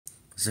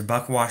Mr.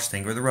 Buckwash,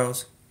 think of the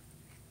rose.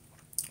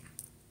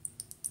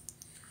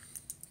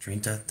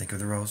 Trinta, think of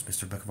the rose.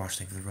 Mr. Buckwash,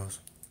 think of the rose.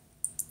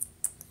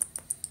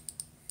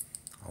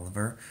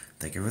 Oliver,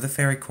 think of the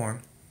fairy corn.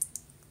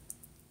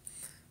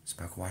 Mr.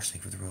 Buckwash,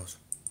 think of the rose.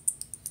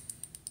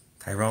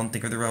 Tyrone,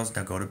 think of the rose.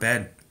 Now go to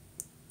bed.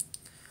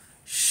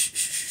 Shh,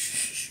 shh,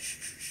 shh,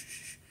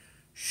 shh,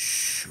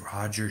 shh.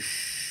 Roger,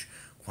 shh.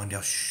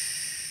 Quandale,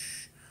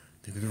 shh.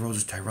 Think of the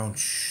roses, Tyrone.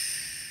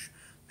 Shh.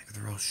 Think of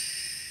the rose.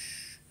 Shh.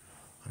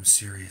 I'm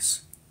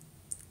serious.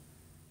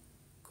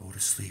 Go to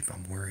sleep.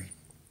 I'm worried.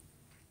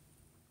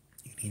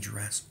 You need your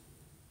rest.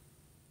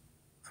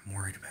 I'm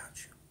worried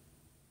about you.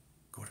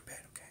 Go to bed,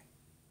 okay?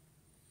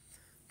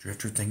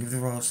 Drifter, think of the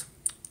rose.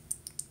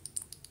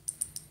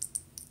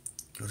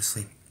 Go to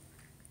sleep.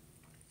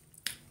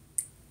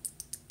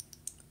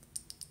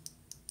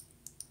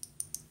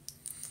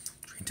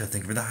 Trinta,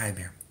 think of the high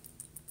bear.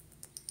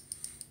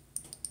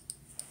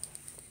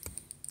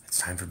 It's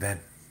time for bed.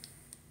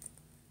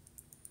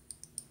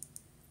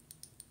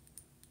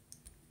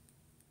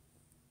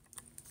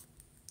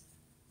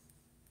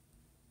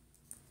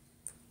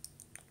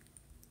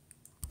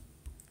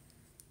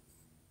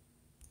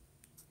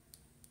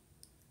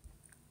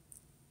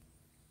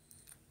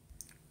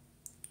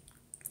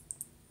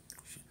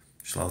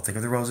 Slow, think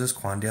of the roses.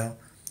 Quandale,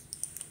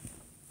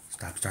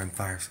 stop starting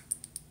fires.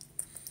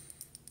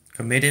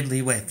 Committed,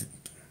 leeway,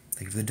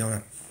 think of the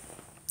donut.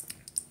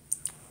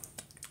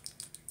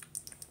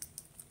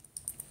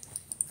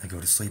 I go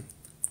to sleep.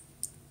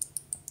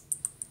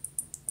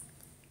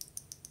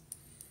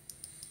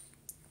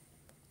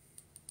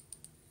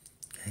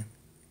 Okay.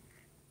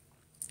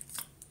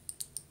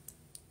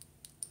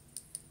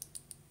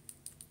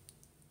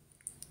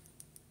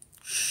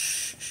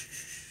 Shh, shh,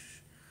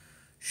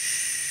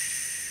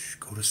 shh.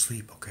 Go to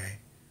sleep, okay?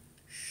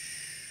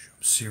 Shh.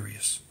 I'm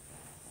serious.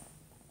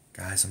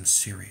 Guys, I'm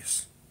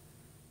serious.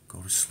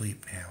 Go to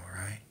sleep now,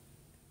 alright?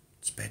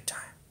 It's bedtime.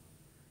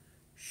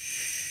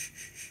 Shh.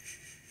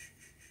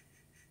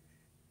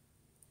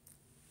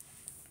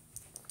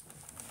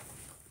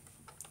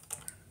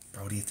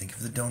 Brody, think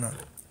of the donut.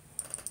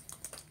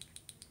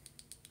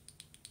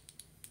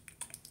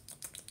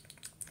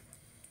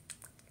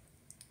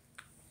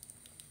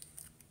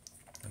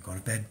 Now go to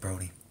bed,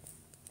 Brody.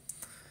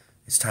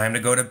 It's time to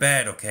go to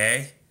bed,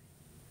 okay?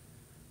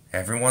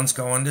 Everyone's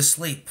going to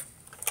sleep.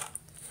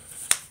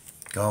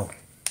 Go.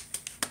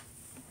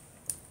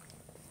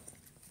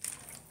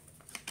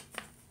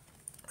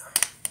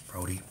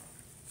 Brody,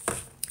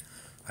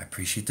 I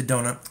appreciate the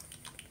donut.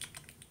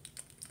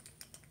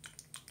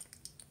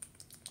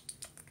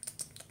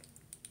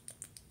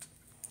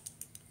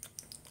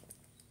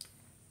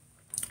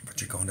 But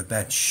you're going to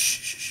bed.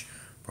 Shh, shh, shh.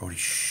 Brody,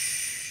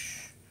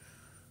 shh.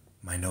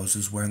 My nose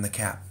is wearing the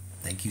cap.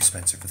 Thank you,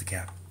 Spencer, for the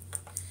cap.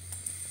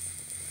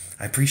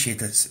 I appreciate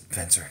this,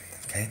 Spencer,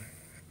 okay?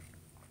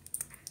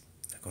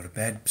 Now go to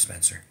bed,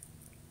 Spencer.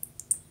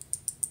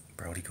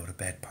 Brody, go to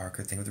bed.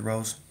 Parker, think of the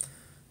rose.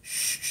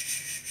 Shh, shh,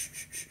 shh,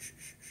 shh, shh, shh,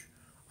 shh.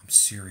 I'm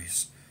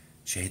serious.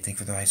 Jay, think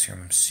for the ice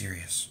cream. I'm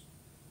serious.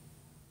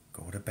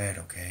 Go to bed,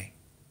 okay?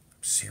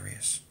 I'm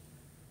serious.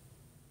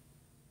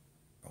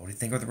 Brody,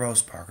 think of the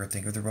rose. Parker,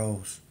 think of the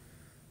rose.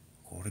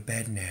 Go to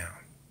bed now.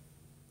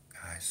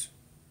 Guys,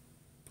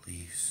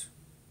 please.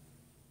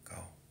 Go.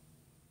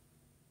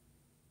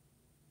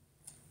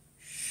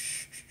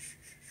 Shh, shh, shh,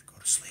 shh. Go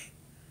to sleep.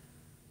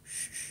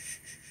 Shh, shh, shh,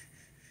 shh.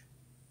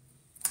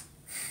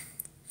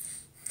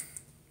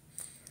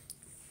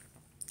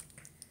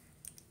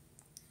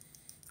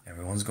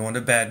 Everyone's going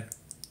to bed.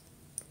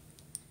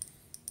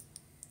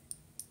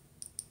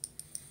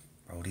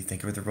 Brody,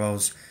 think of the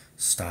rose.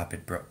 Stop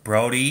it,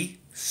 Brody.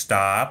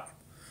 Stop.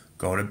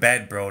 Go to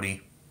bed,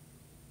 Brody.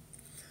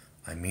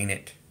 I mean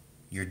it.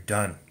 You're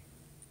done.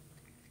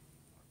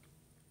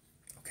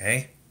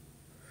 Okay?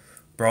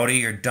 Brody,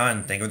 you're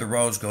done. Think of the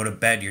rose. Go to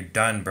bed. You're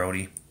done,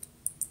 Brody.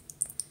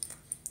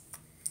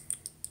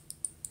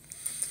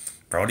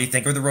 Brody,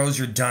 think of the rose.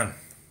 You're done.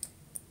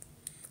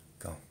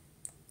 Go.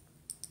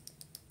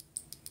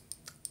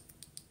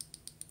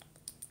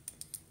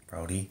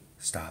 Brody,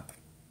 stop.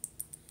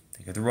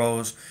 Think of the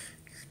rose.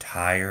 You're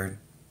tired.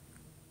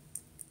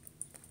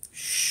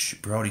 Shh,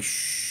 Brody,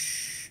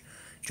 shh.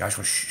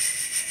 Joshua, shh,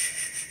 shh,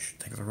 shh.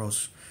 Think of the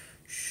rose.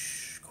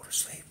 Shh, go to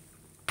sleep.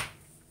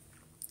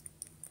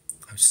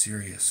 I'm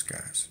serious,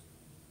 guys.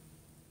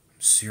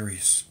 I'm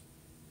serious.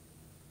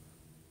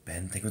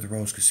 Ben, think of the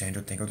rose.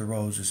 Cassandra, think of the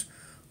roses.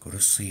 Go to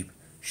sleep.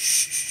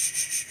 Shh, shh,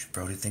 shh, shh.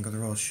 Brody, think of the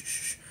rose. Shh,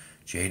 shh, shh.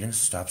 Jaden,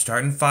 stop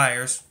starting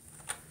fires.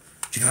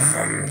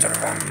 Jaden.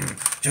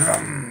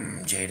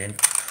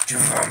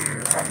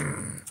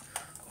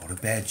 Go to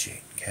bed,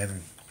 Jaden.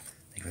 Kevin,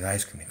 think of the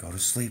ice cream. Go to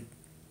sleep.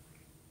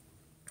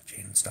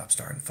 Jaden, stop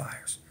starting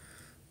fires.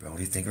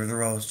 Brody, think of the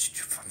rose.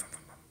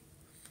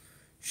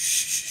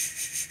 Shh.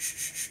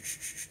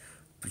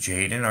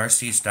 Jaden,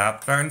 RC,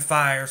 stop starting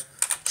fires.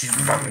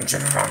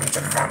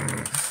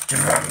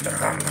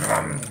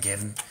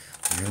 Kevin,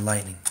 you're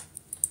lightning.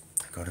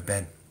 Go to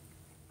bed.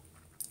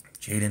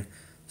 Jaden,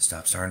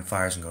 stop starting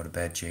fires and go to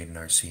bed, Jaden,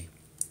 RC.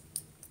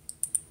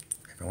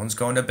 Everyone's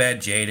going to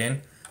bed, Jaden.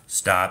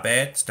 Stop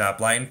it. Stop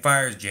lighting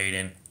fires,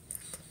 Jaden.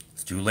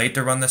 It's too late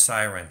to run the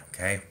siren,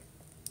 okay?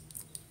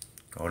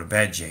 Go to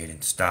bed,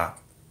 Jaden. Stop.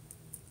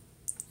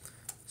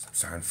 Stop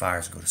starting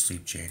fires and go to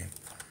sleep, Jaden.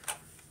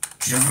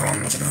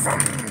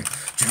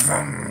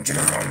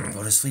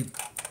 Go to sleep.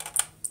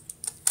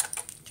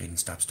 Jaden,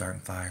 stop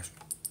starting fires.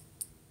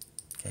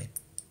 Okay?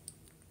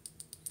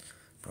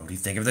 Brody,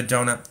 think of the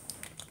donut.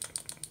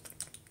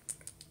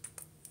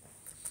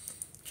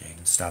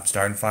 Jaden, stop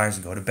starting fires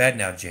and go to bed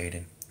now,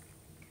 Jaden.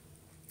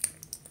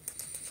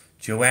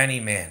 Joannie,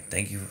 man,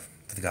 thank you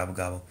for the gobble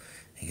gobble.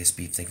 Angus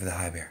Beef, thank you for the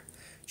high bear.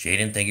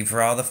 Jaden, thank you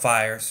for all the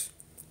fires.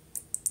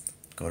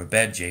 Go to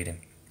bed, Jaden.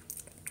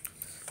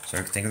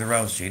 Cirque, think of the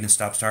rose. Jaden,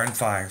 stop starting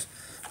fires.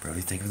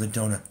 Brody, think of the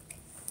donut.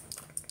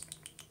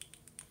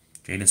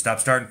 Jaden, stop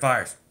starting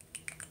fires.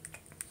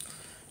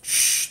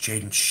 Shh,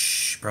 Jaden,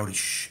 shh. Brody,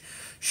 shh.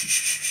 Shh,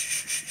 shh, shh,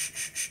 shh, shh,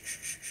 shh, shh, shh,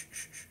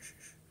 shh.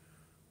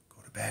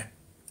 Go to bed.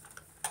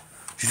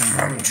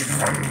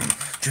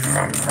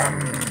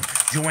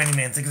 Joannie,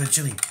 man, think of the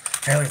chili.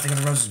 Tyler, think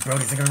of the roses.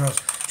 Brody, think of the rose.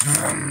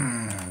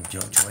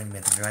 Joannie,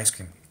 man, think of the ice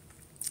cream.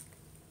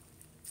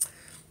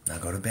 Now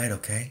go to bed,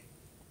 okay?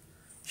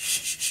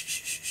 Shh, shh, shh,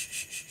 shh, shh, shh,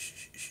 shh,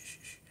 shh,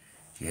 shh.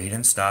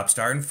 Jaden, stop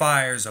starting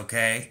fires,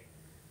 okay?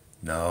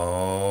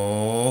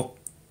 No.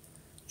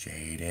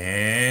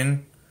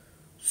 Jaden,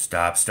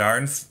 stop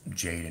starting.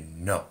 Jaden,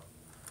 no.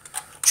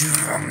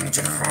 Jaden,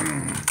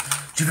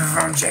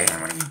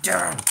 what are you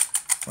doing?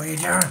 What are you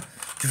doing?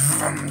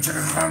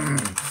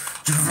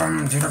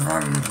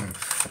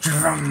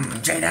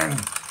 Jaden.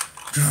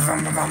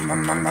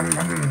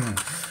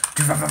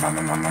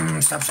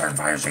 Stop starting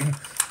fires, Jaden.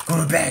 Go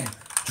to bed.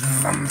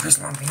 Chris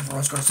Long, thank you for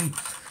us. Go to sleep.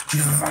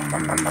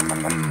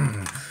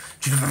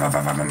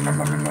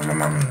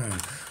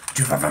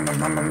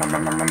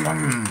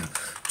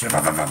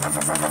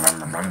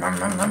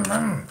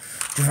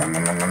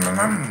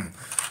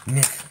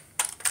 Nick,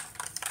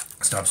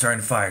 stop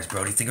starting fires.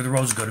 Brody, think of the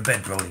rose. Go to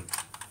bed, Brody.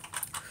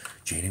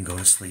 Jaden, go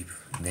to sleep.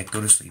 Nick,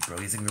 go to sleep.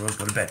 Brody, think of the rose.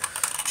 Go to bed.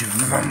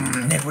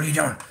 Nick, what are you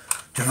doing?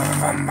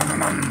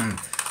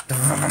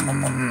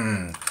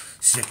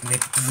 Sick,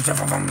 Nick.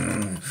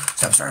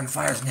 Stop starting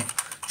fires, Nick.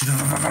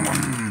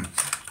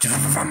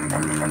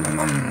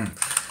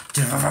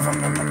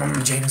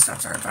 Jaden, stop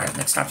starting fires.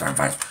 Nick, stop starting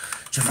fires.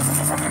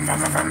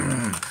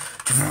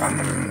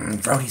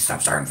 Brody,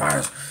 stop starting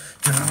fires.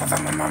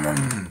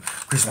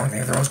 Chris, one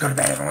thing, the rose, go to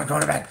bed. Everyone, go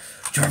to bed.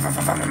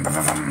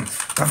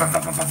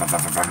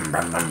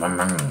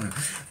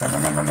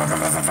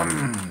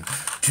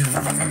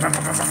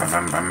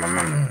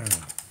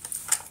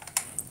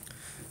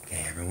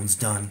 Okay, everyone's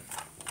done.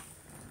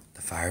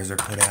 The fires are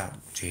put out.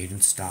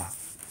 Jaden, stop.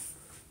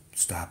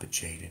 Stop it,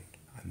 Jaden.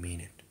 I mean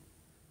it.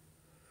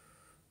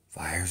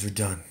 Fires are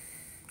done.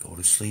 Go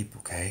to sleep,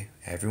 okay?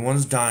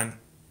 Everyone's done.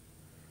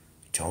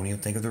 Tony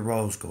will think of the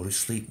rose. Go to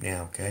sleep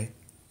now, okay?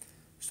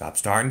 Stop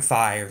starting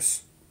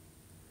fires.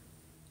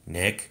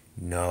 Nick,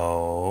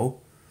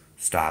 no.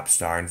 Stop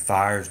starting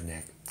fires,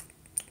 Nick.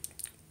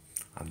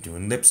 I'm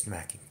doing lip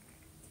smacking.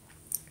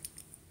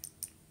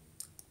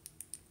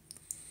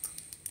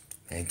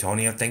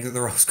 Antonio, think of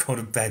the rose. Go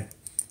to bed.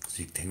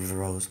 Zeke, think of the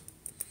rose.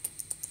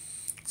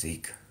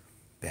 Zeke,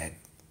 bed.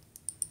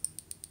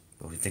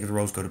 Brody, think of the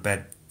rose. Go to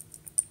bed.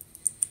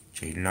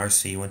 Jaden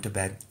RC went to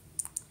bed.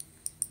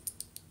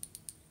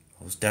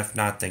 Most Def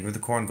not. Think of the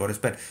corn. Go to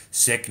bed.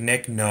 Sick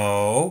Nick,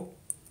 no.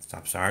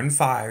 Stop starting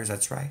fires.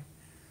 That's right.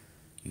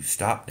 You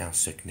stop now,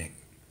 Sick Nick.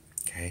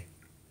 Okay?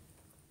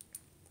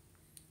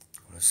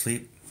 Go to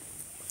sleep.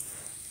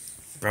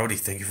 Brody,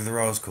 thank you for the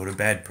rose. Go to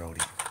bed,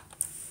 Brody.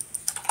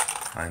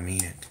 I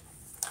mean it.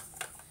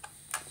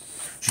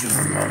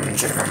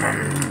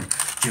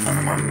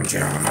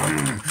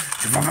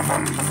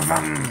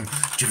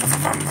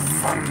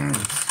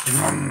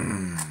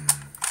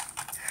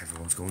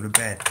 Everyone's going to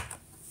bed.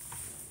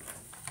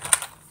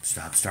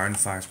 Stop starting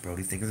fires,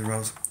 Brody. Think of the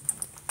rose.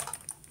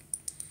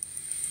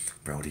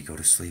 Brody, go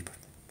to sleep.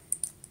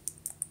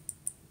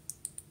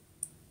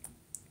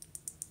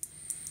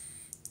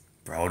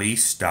 Brody,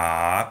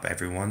 stop.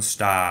 Everyone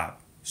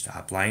stop.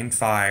 Stop lighting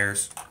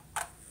fires.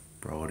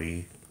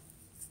 Brody.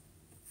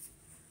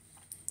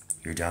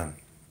 You're done.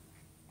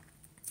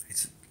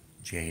 It's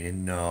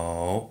Jaden,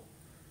 no.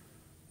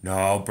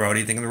 No,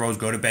 Brody, think of the rose.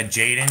 Go to bed.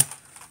 Jaden,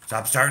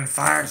 stop starting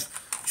fires.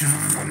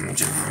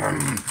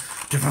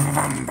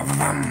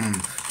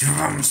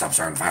 Stop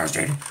starting fires,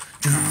 Jaden.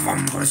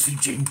 Go to sleep,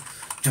 Jaden.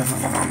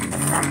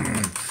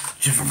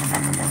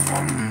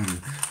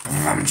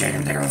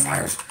 Jaden, think of the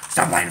fires.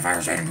 Stop lighting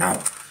fires, Jaden. No.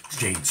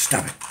 Jaden,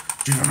 stop it.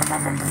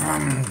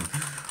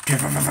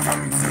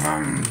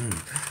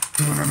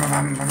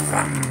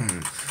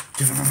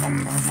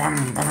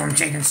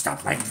 Jaden,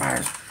 stop lighting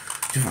fires.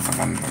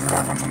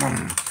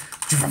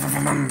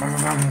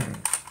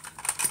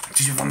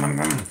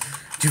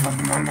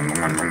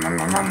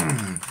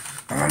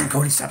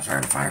 Cody, stop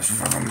starting fires.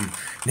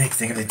 Nick,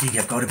 think of the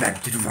decaf. Go to bed.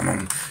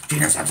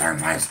 Jaden, stop starting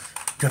fires.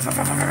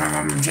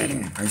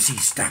 Jaden, I see.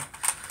 Stop.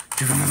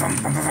 Think of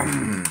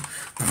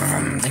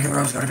the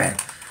rose. Go to bed.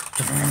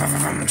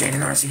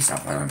 Jaden, RC,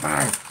 stop. 5.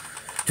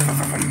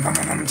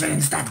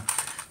 Jaden, stop.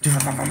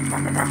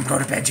 Go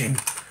to bed, Jaden.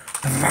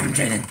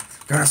 Jaden,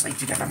 go to sleep.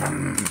 Jaden,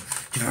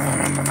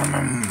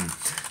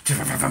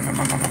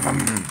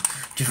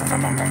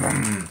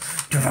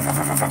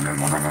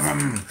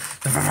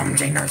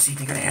 RC,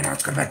 think of the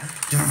handouts, go to bed.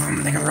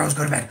 Think of the rose,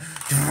 go to bed.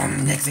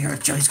 Nick, think of the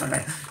chilies, go to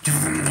bed.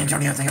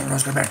 Antonio, think of the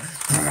rose, go to bed.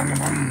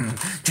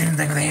 Jaden,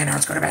 think of the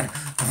handouts, go to bed.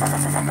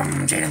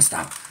 Jaden,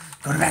 stop.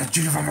 Go to bed.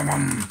 Jaden,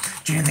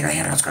 think of the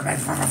handouts, go to bed.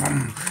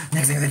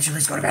 Next thing of the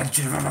chilies, go to bed.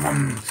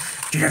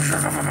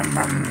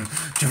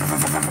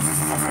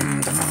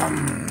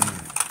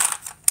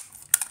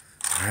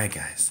 Alright,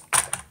 guys.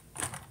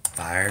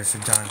 Fires are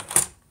done.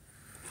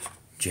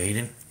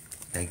 Jaden,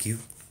 thank you.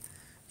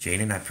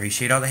 Jaden, I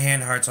appreciate all the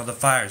hand hearts, all the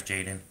fires,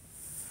 Jaden.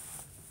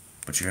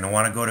 But you're going to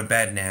want to go to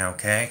bed now,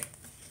 okay?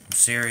 I'm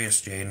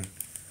serious, Jaden.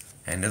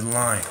 End of the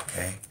line,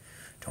 okay?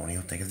 Tony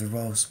will think of the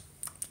rose.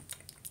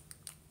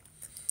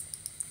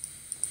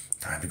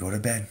 Time to go to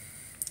bed.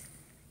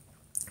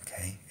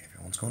 Okay,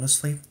 everyone's going to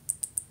sleep.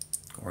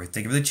 Corey,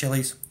 think of the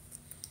chilies.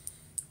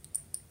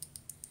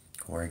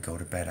 Corey, go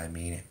to bed, I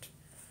mean it.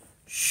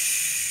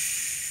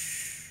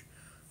 Shh.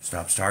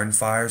 Stop starting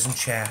fires and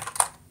chat.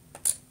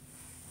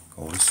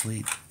 Go to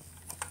sleep.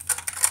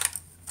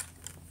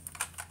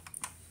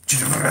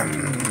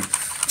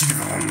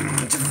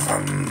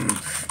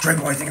 Dre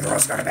boy, think of the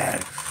rose, go to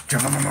bed.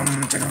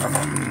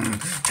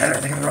 Taylor,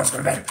 think of the rose, go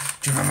to bed.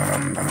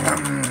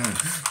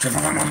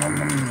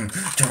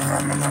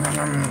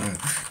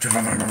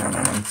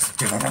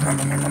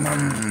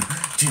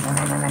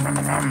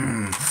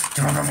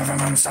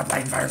 Stop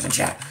lighting fires and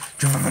chat.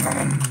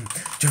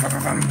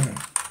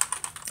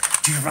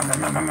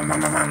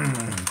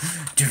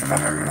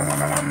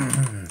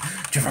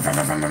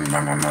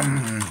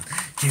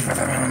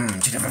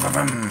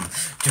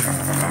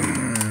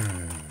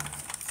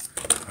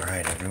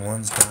 Alright,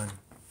 everyone's done.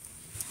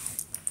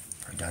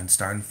 We're done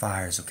starting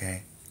fires,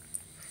 okay?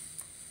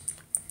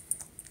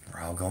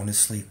 We're all going to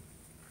sleep.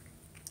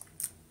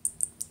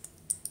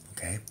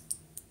 Okay?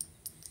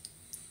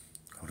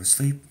 Go to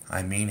sleep.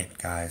 I mean it,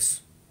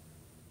 guys.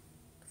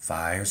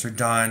 Fires are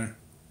done.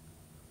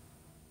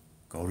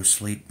 Go to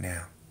sleep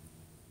now.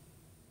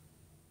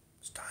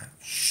 It's time.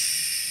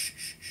 Shh.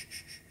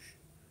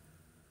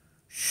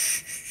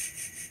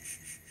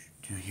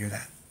 Do you hear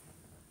that?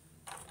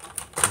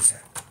 What is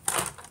that?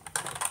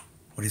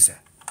 What is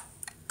that?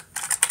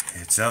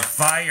 It's a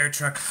fire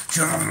truck.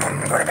 Go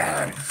to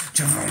bed.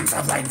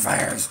 Stop lighting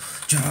fires.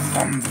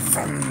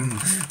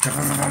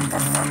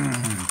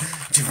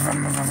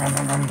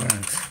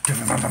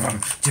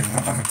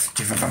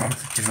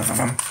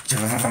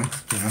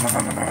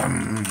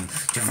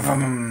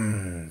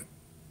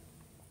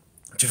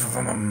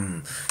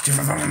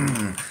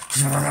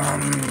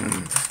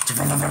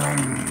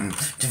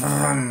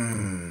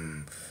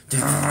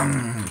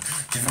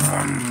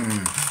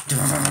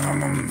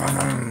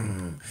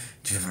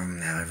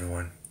 Now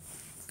everyone,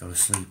 go to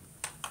sleep.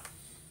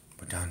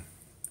 We're done.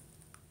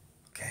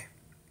 Okay.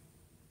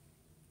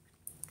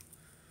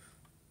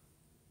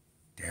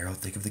 Daryl,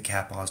 think of the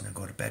cat paws. Now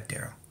go to bed,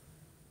 Daryl.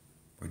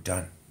 We're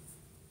done.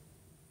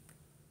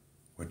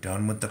 We're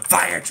done with the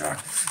fire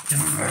truck.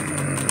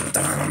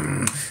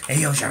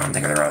 Hey, yo, Sean,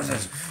 think of the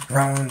roses.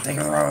 Rowan, think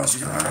of the rose.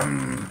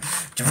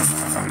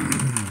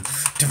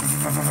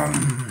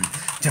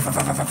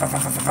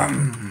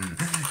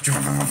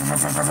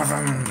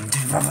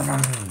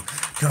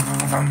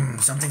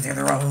 Something, think of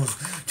the rose.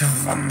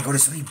 Go to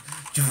sleep.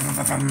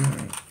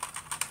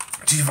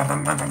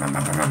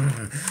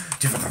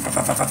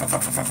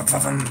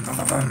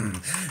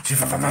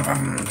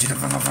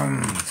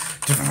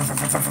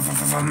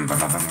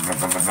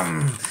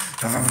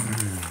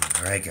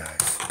 Alright,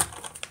 guys.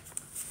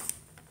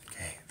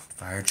 Okay,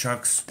 fire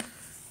trucks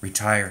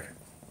retired.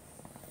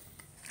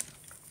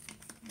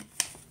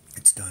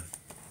 It's done.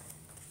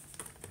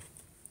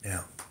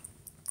 Now,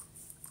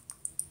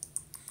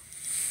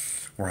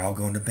 we're all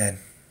going to bed.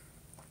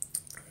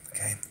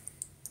 Okay?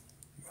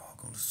 We're all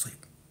going to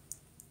sleep.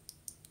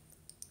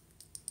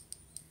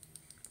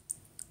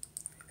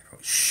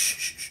 Everyone,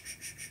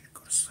 shh.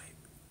 Go to sleep.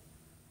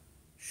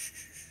 Shh.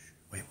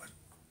 Wait, what?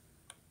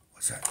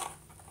 What's that?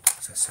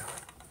 What's that sound?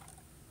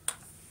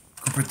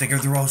 Cooper, think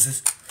of the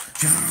roses.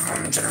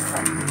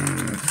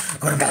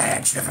 Go to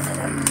bed.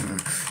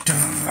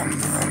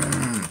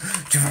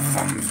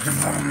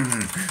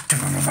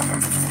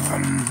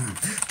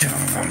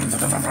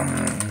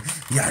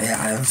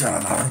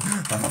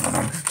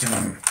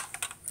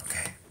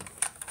 Okay.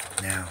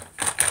 Now,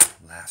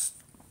 last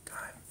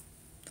time.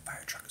 The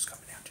fire truck is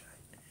coming out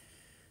tonight.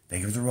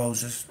 Think of the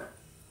roses.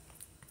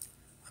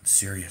 I'm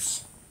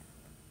serious.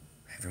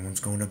 Everyone's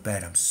going to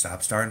bed.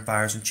 Stop starting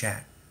fires and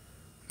chat.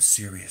 I'm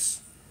serious.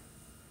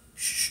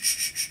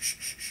 Shh.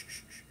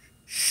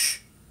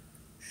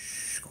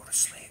 Go to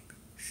sleep.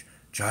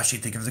 Josh, you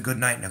think of the good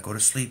night. Now go to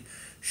sleep.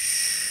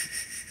 Shh.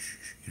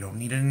 You don't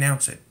need to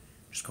announce it.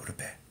 Just go to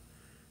bed.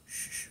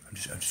 Shh.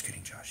 I'm just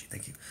kidding, Joshy.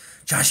 Thank you.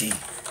 Joshy,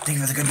 thank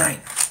you for the good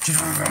night.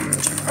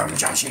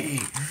 Joshy.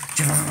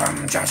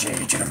 Joshy.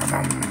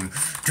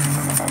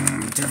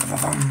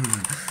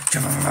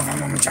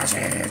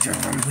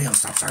 Joshy. Wheel,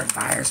 stop starting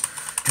fires.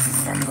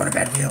 Go to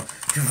bed, Wheel.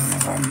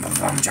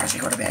 Joshy,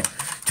 go to bed.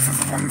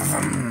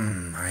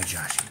 Alright,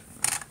 Joshy.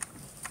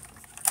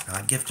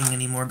 Not gifting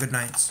any more good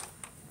nights.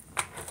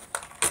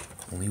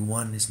 Only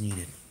one is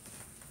needed.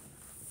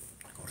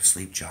 Go to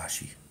sleep,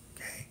 Joshy.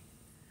 Okay?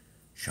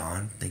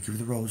 Sean, thank you for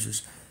the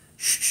roses.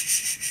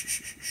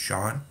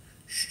 Sean.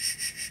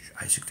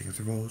 Isaac, thank you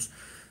for the rose.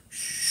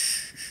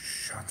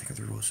 Sean, thank you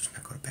for the roses.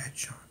 Now go to bed,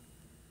 Sean.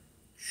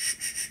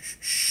 Sean.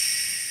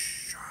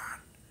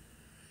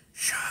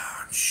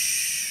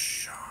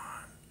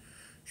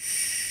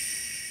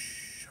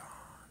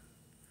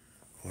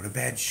 Go to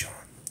bed, Sean.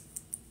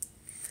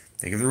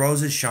 Think of the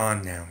roses,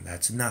 Sean, now.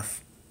 That's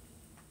enough.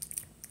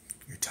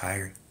 You're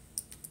tired.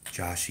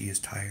 Joshy is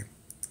tired.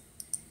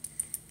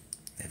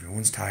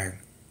 Everyone's tired.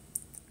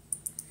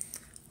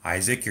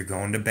 Isaac, you're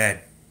going to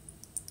bed.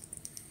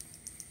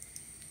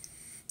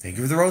 Thank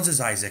you for the roses,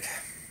 Isaac.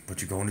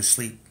 But you're going to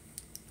sleep.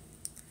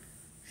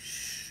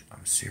 Shh,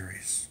 I'm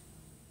serious.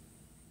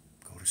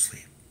 Go to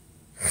sleep.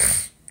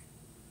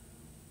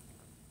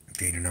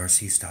 Jane and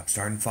RC, stop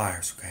starting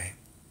fires, okay?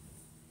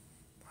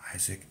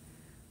 Isaac,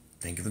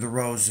 thank you for the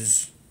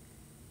roses.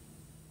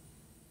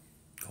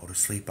 Go to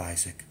sleep,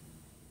 Isaac.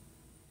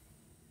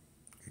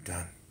 You're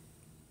done.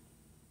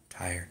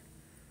 Tired.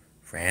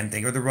 Fran,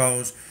 think of the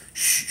rose.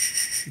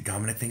 Shh.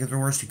 Dominic, think of the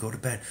worst. You go to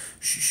bed.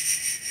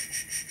 Shh.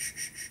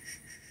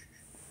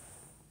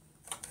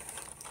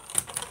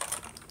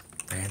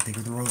 Fran, think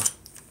of the rose.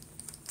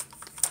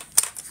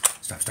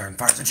 Stop starting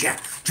fires and chat.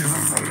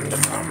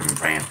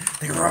 Fran,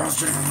 think of the rose.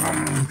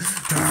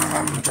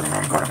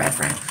 Go to bed,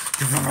 Fran.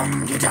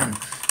 You're done.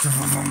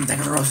 Think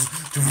of the roses.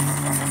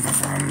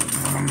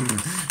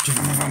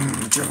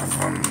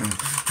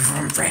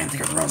 Fran,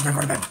 think of the rose. Now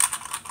go to bed.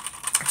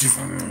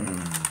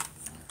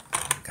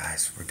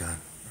 Guys, we're done,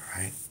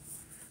 alright?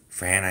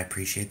 Fran, I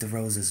appreciate the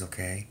roses,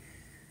 okay?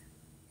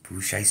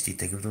 Pooh Shiesty,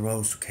 think of the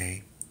rose,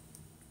 okay?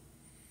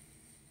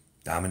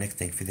 Dominic,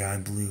 thank you for the eye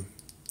blue.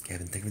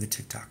 Kevin, thank you for the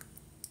TikTok.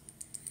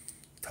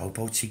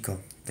 Topo Chico,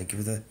 thank you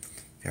for the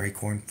fairy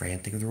corn. Fran,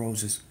 think of the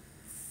roses.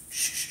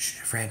 Shh,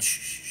 Fran,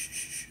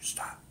 shh,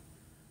 stop.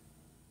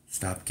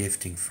 Stop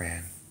gifting,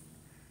 Fran.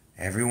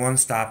 Everyone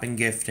stopping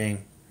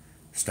gifting.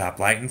 Stop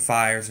lighting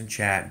fires and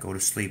chat. Go to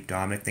sleep.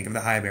 Dominic, think of the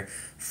high bear.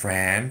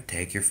 Fran,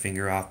 take your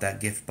finger off that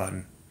gift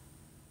button.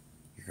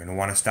 You're going to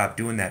want to stop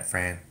doing that,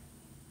 Fran.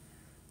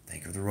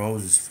 Think of the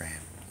roses, Fran.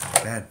 Go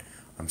to bed.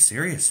 I'm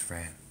serious,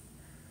 Fran.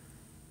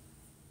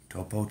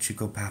 Topo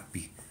Chico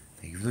Papi,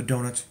 thank you for the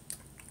donuts.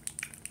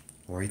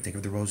 Lori, think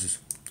of the roses.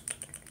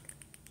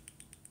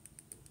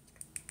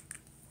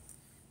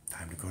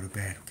 Time to go to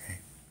bed, okay?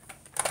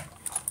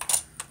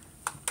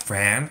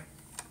 Fran,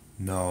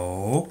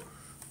 no.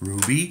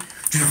 Ruby,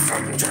 think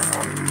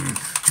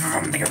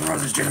of the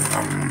roses.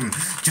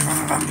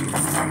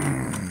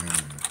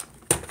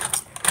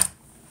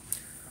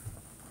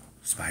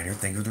 Spider,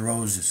 think of the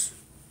roses.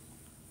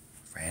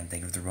 Fran,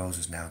 think of the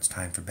roses. Now it's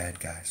time for bed,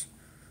 guys.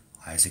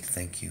 Isaac,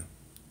 thank you.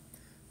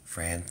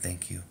 Fran,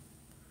 thank you.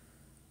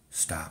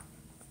 Stop.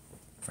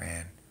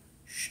 Fran,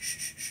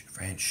 shh.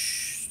 Fran,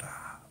 shh,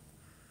 stop.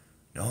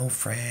 No,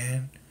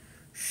 Fran.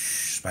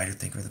 Shh. Spider,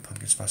 thank you for the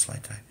pumpkin spice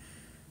light tie.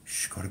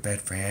 Shh, go to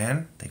bed,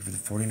 Fran. Thank you for the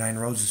 49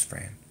 roses,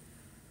 Fran.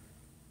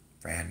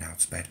 Fran, now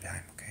it's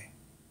bedtime, okay?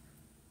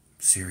 I'm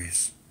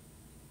serious.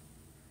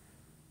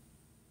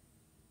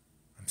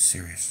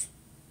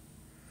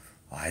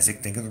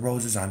 Isaac, think of the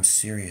roses. I'm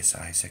serious,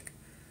 Isaac.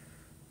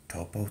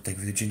 Topo, thank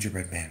you for the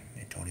gingerbread man.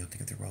 Antonio,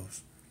 think of the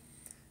rose.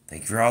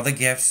 Thank you for all the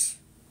gifts.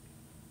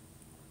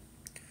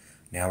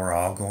 Now we're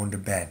all going to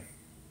bed.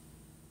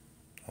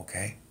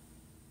 Okay?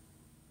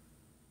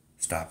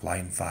 Stop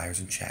lighting fires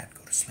and chat.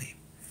 Go to sleep.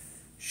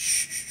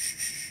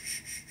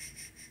 Shh.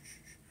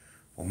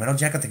 Well, Metal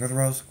Jacket, think of the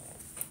rose.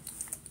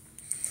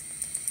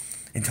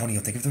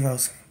 Antonio, think of the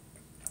rose.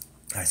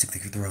 Isaac,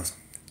 think of the rose.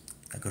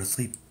 Now go to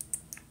sleep.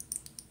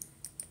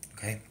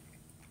 Okay?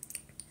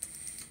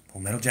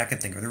 Well, Metal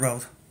Jacket, think of the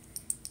rose.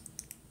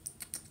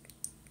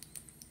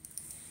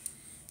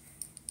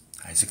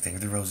 Isaac, think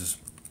of the roses.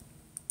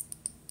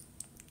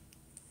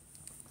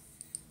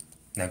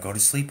 Now go to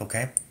sleep,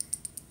 okay?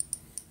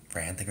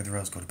 Fran, think of the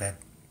rose. Go to bed.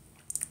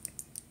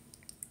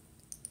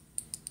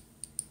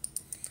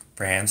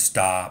 Fran,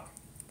 stop.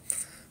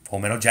 Full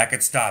Metal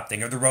Jacket, stop.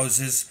 Think of the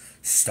roses.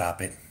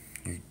 Stop it.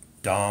 You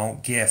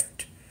don't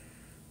gift.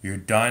 You're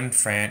done,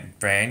 Fran.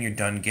 Fran, you're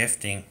done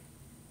gifting.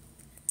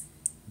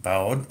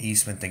 Bode,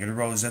 Eastman, think of the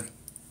roses.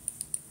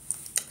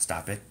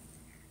 Stop it.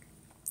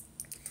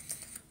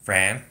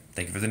 Fran,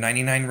 thank you for the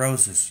 99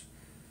 roses.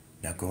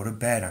 Now go to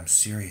bed. I'm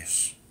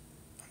serious.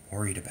 I'm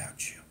worried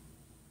about you.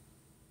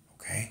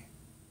 Okay?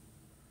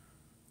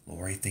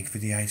 Lori, thank you for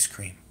the ice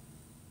cream.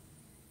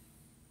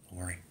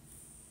 Lori,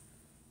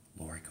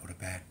 go to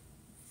bed.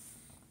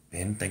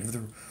 Ben, thank you for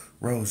the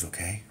rose,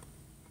 okay?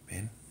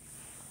 Ben.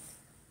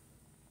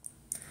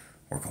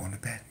 We're going to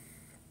bed.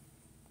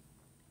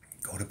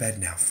 Go to bed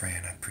now,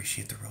 Fran. I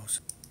appreciate the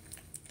rose.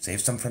 Save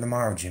some for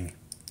tomorrow, Jimmy.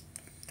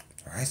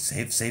 Alright,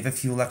 save a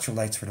few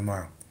electrolytes for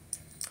tomorrow.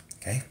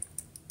 Okay?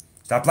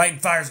 Stop lighting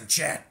fires in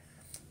chat.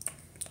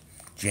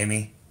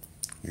 Jimmy,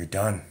 you're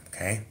done,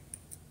 okay?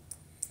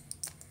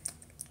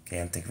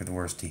 Okay, I'm thinking for the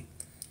worst, T.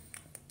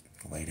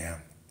 Lay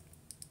down.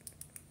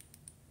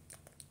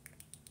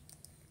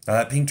 Now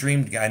that pink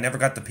dream, I never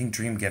got the pink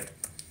dream gift.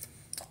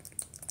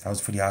 That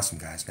was pretty awesome,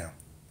 guys, now.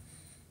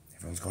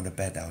 Everyone's going to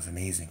bed. That was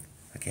amazing.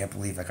 I can't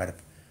believe I got a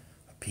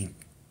pink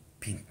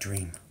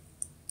dream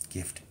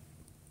gift.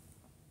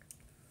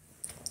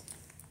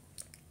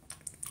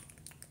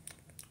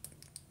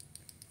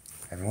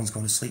 Everyone's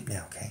going to sleep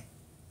now, okay?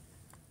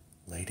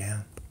 Lay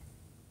down.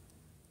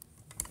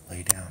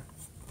 Lay down.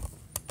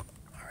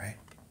 Alright?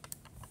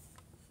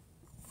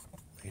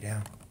 Lay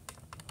down.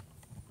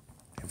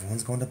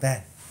 Everyone's going to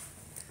bed.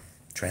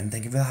 Trent,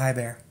 thank you for the high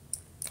bear.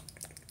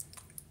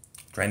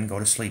 Trent, go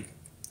to sleep.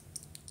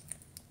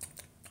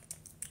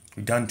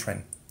 You're done,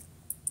 Trent.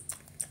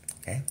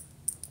 Okay?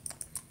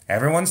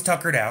 Everyone's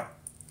tuckered out.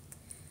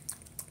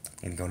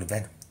 And go to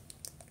bed.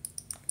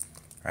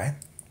 Alright?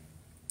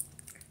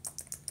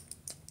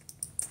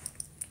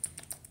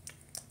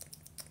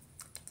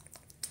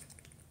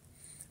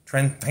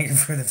 Trent, thank you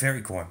for the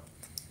fairy corn.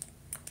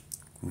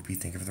 Whoopie,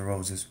 thank you for the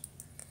roses.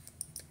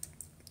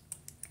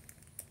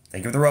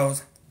 Thank you for the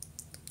rose.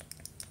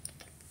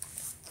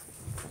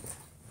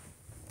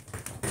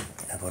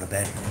 Now go to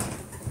bed.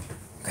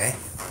 Okay?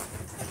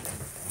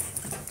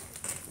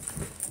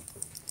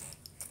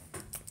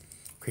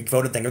 Creek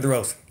voted, thank you for the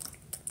rose.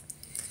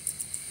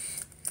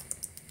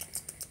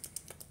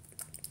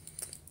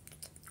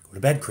 Go to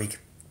bed, Creek.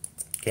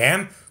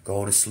 Cam,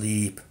 go to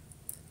sleep.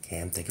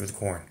 Cam, thank you for the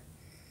corn.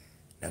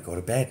 Now go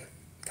to bed.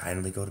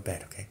 Kindly go to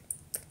bed, okay?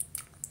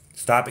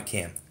 Stop it,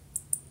 Cam.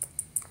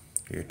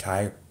 You're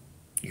tired.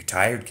 You're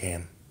tired,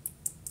 Cam.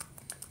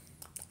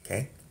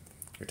 Okay?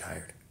 You're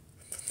tired.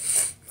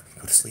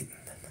 Go to sleep.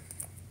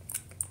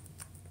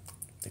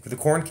 Thank you for the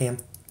corn, Cam.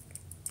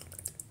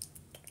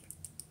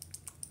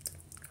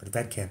 Go to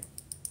bed, Cam.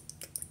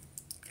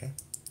 Okay?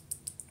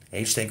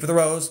 H, thank you for the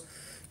rose.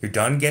 You're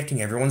done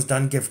gifting. Everyone's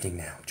done gifting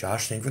now.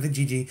 Josh, thank you for the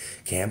GG.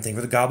 Cam, thank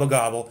you for the gobble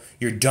gobble.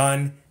 You're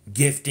done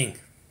gifting.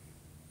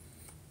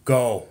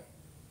 Go.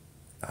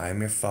 I am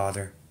your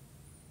father.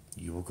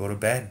 You will go to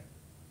bed.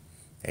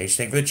 H,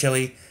 thank you for the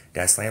chili.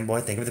 Slam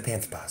boy, thank you for the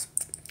panther paws.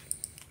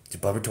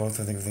 Bubba told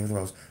thank you for the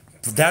rose.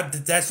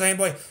 That Slam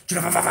boy.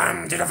 Gucci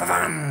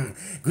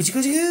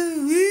gucci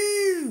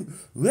goo.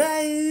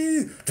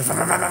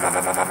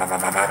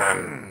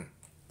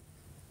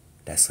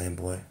 That Slam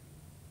boy.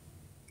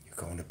 You're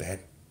going to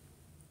bed.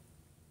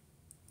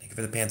 Thank you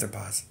for the panther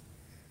paws.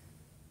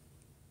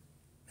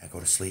 Now go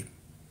to sleep.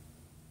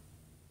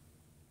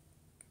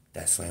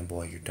 That Slam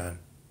boy, you're done.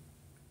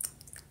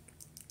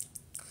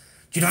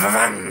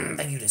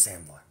 Thank you to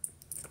Slam boy.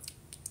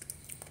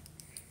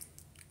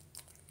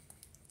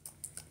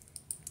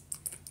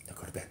 Now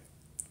go to bed.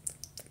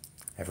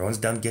 Everyone's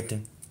done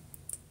gifting.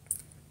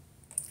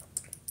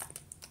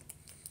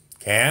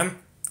 Cam,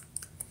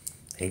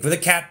 thank you for the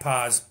cat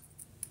paws.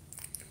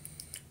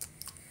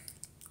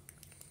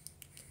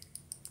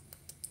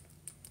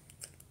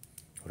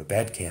 Go to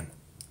bed, Cam.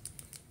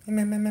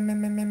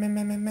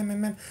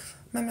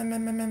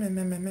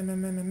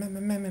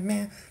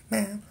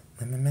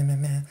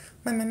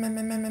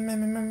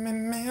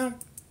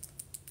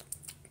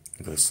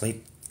 Go to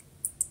sleep.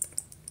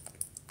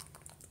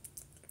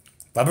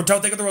 Bubba Toe,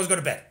 think of the rose, go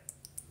to bed.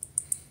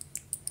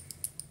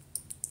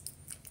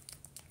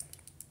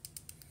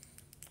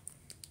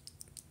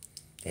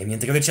 Damien,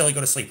 think of the chili,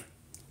 go to sleep.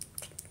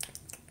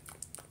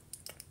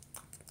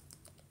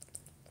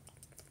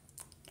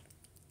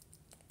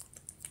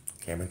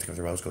 Cameron, think of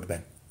the rose, go to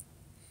bed.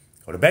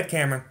 Go to bed,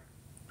 Cameron.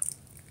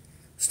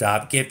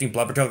 Stop gifting.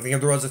 Blubber Toe, think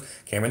of the roses.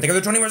 Cameron, think of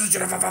the 20 roses.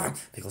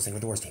 Pickles, think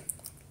of the worst team.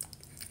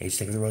 H,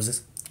 think of the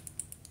roses.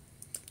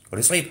 Go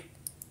to sleep.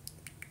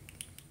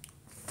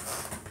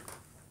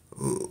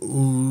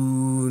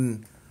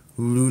 Loon,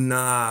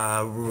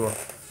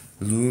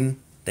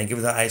 thank you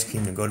for the ice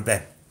cream and go to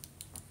bed.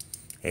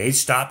 H,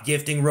 stop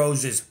gifting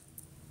roses.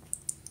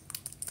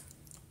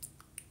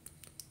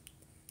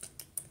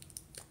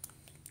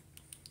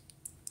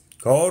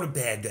 Go to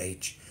bed,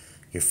 H.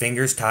 Your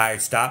finger's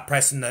tired. Stop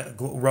pressing the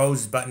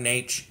rose button,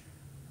 H.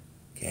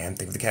 Cam,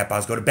 think of the cat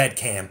paws. Go to bed,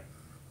 Cam.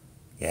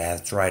 Yeah,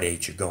 that's right,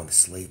 H. You're going to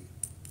sleep.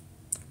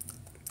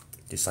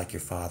 Just like your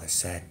father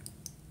said.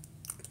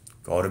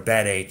 Go to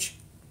bed, H.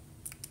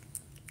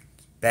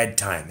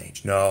 Bedtime,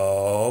 H.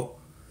 No.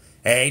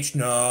 H,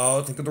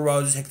 no. Think of the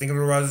roses. Think of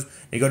the roses.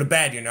 You go to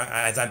bed. You're not,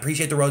 I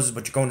appreciate the roses,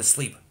 but you're going to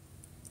sleep.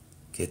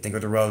 Kid, think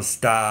of the rose.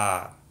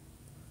 Stop.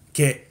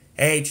 Kid.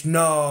 H,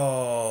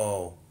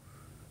 no.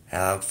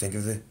 Alex, think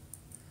of the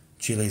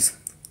chilies.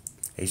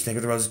 H, think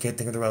of the roses. Kid,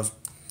 think of the rose.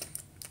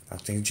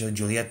 Alex, think of the chili.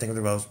 Juliet, think of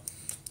the rose.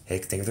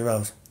 Hick, think of the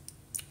rose.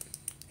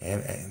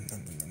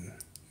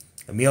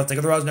 Emil, think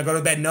of the rose. Now go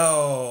to bed.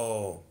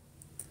 No.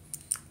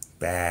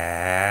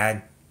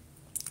 Bad.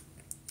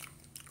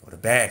 Go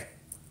to bed.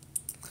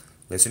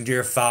 Listen to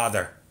your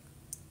father.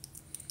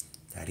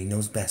 Daddy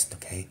knows best,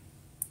 okay?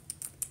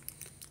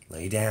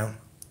 Lay down.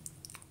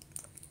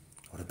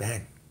 Go to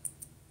bed.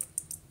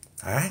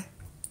 Alright?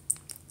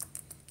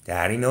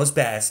 Daddy knows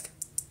best.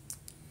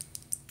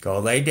 Go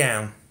lay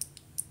down.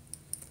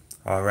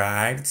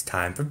 Alright, it's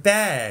time for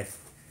bed.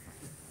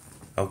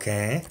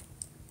 Okay?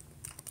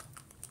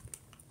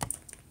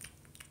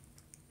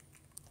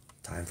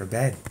 Time for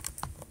bed.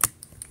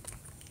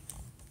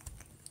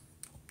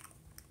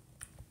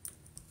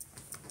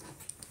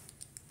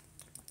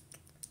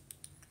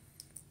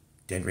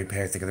 Dent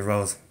repair, think of the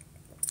rose.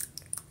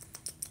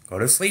 Go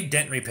to sleep,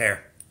 dent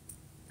repair.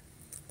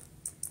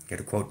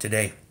 Get a quote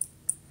today.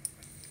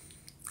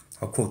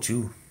 I'll quote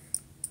you.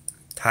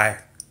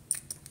 Tired.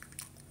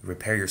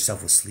 Repair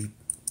yourself with sleep.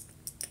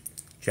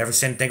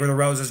 Jefferson, think of the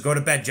roses. Go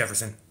to bed,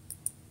 Jefferson.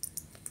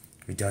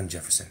 You're done,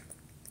 Jefferson.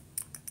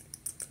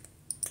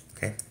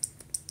 Okay?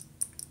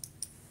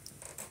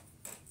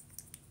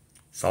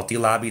 Salty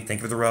lobby,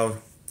 think of the road.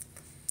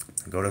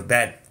 Go to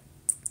bed.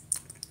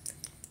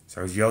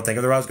 Sergio, think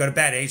of the roses. Go to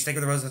bed. H, think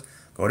of the roses.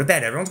 Go to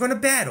bed. Everyone's going to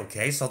bed,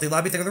 okay? Salty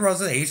lobby, think of the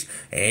roses.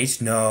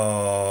 H,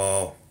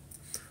 no.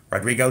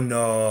 Rodrigo,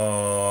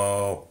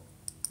 no.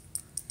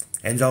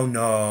 Enzo,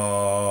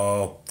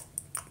 no.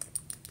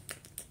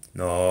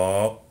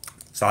 No.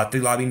 Salty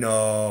lobby,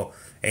 no.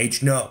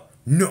 H, no.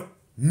 No.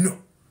 No.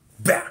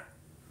 Bah.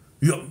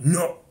 Yo,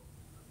 no.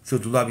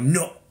 Salty lobby,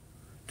 no.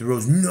 The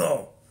rose,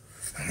 no.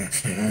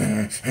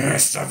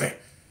 Stop it.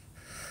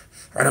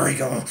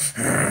 Rodrigo,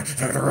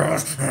 think of the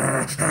rose.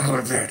 Go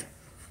to bed.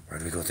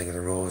 Rodrigo, think of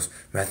the rose.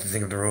 Matthew,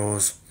 think of the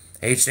rose.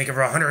 H, think of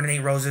 108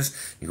 roses.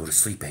 You go to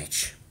sleep,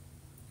 H.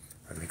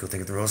 Rodrigo,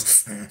 think of the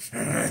rose.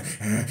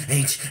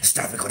 H,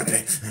 stop it, go to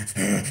bed.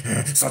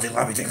 Salty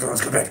lobby, think of the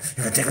rose, go to bed.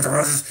 You're gonna think of the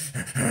roses.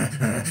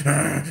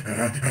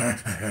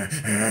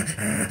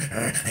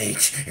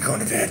 H, you're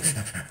going to bed.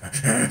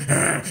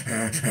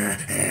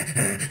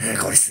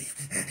 Go to sleep.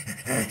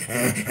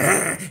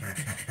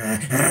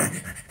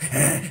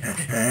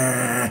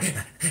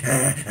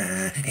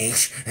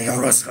 H, think of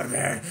the roses, go to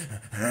bed.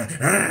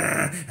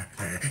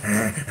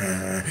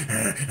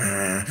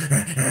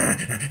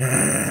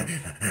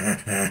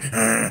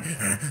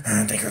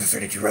 Think of the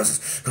 32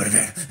 roses. Go to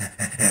bed.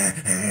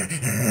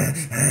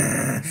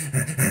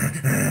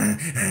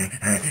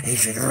 H,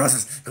 think of the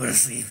roses. Go to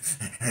sleep.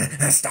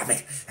 Stop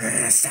it.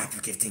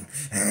 Stop gifting.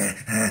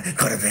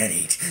 Go to bed,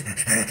 H.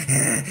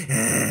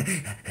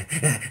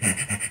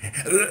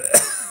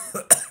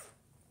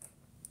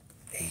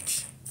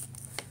 H.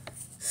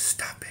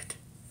 Stop it.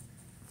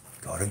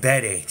 Go to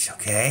bed, H,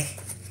 okay?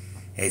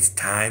 It's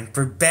time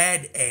for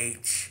bed,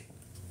 H.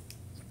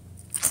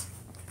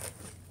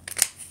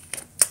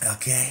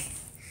 Okay?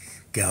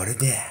 Go to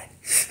bed.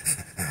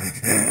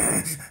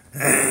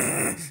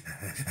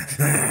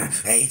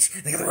 H,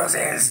 think of the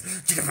roses.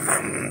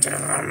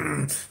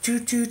 Choo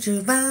choo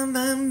choo bam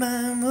bam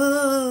bam.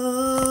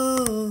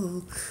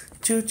 Whoa.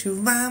 Choo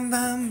choo bam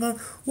bam bam.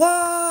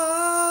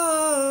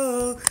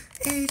 Whoa.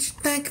 H,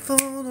 thank you for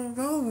the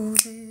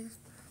roses.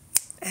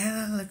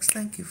 Alex,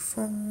 thank you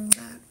for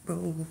that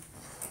rose.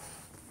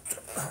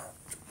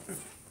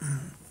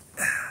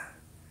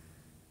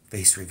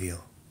 Face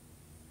reveal.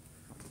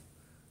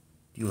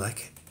 Do you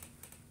like it?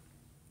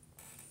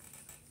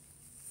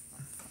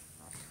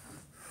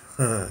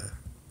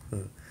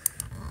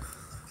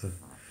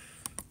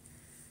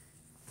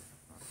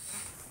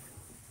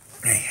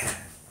 Hey,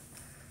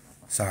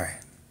 sorry.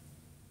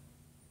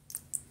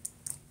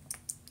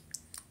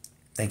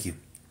 Thank you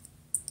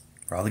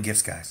for all the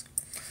gifts, guys.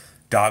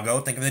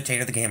 Doggo, think of the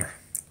Tater the Gamer.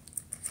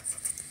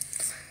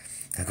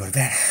 Now go to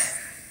bed.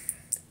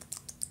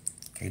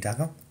 Okay,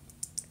 Doggo?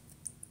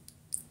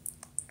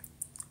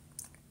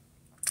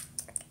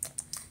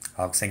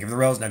 Alex, thank you for the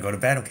rose. Now go to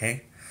bed,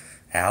 okay?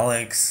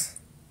 Alex.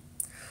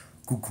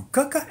 Goo goo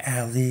gaga,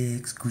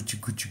 Alex. Gucci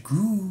gucci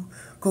goo.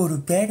 Go to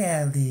bed,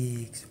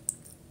 Alex.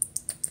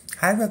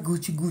 Hyra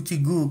Gucci Gucci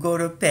goo. Go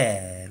to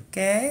bed,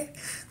 okay?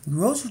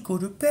 Roses, go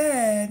to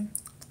bed.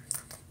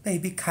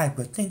 Baby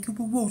Kyra, thank you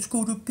for rose.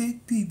 Go to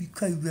bed, baby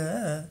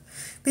Kyra.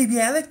 Baby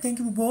Alex, thank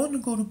you for rose.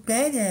 Go to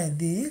bed,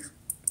 Alex.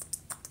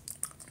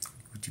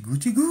 Gucci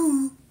Gucci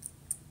goo.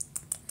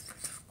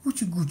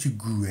 Gucci Gucci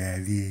goo,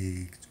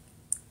 Alex.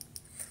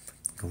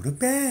 Go to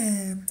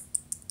bed.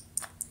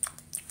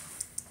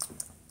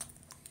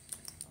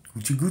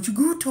 Gucci Gucci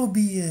goo,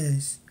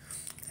 Tobias.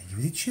 Thank you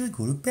for the chill.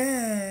 Go to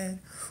bed.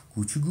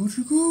 Gucci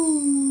Gucci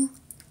goo.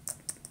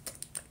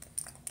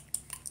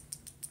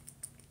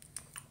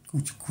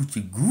 Gucci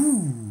Gucci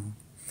goo.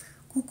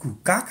 Cuckoo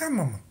caca,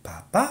 mama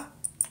papa.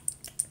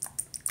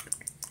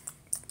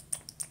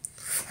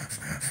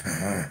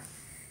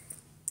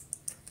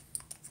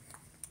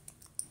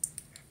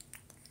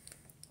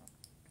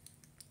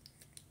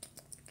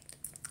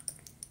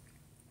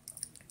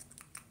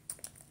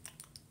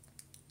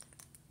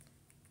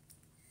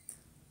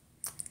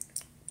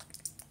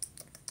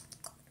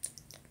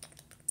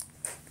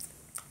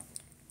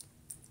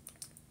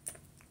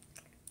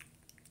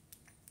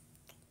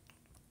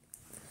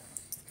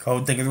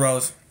 Code, think of the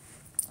rose.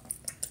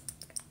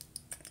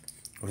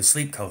 to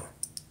sleep coat.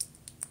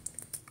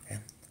 Okay.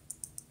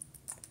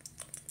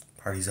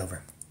 Party's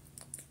over.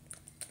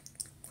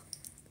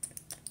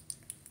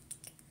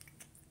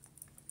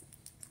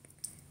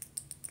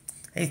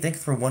 Hey, thank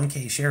you for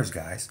 1K shares,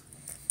 guys.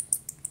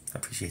 I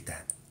appreciate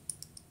that.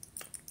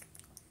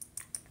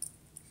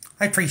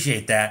 I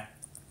appreciate that.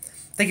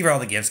 Thank you for all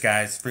the gifts,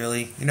 guys.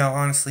 Really. You know,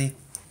 honestly,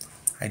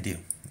 I do.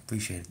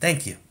 Appreciate it.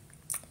 Thank you.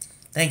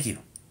 Thank you.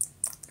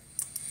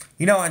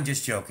 You know I'm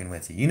just joking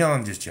with you. You know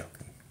I'm just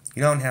joking.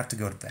 You don't have to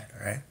go to bed,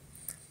 alright?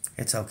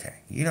 It's okay.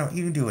 You know,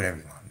 you can do whatever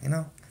you want, you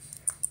know?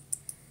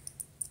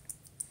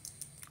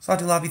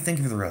 Salty Lobby, thank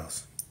you for the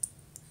rose.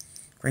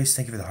 Grace,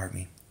 thank you for the heart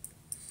me.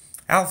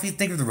 Alfie,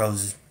 thank you for the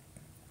roses.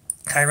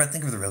 Kyra,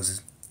 thank you for the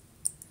roses.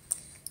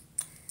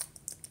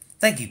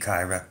 Thank you,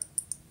 Kyra.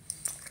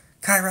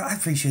 Kyra, I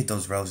appreciate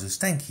those roses.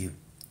 Thank you.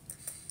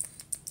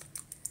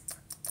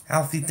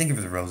 Alfie, thank you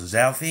for the roses.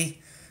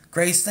 Alfie,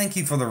 Grace, thank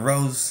you for the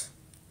rose.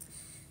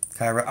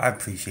 Kyra, I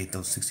appreciate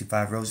those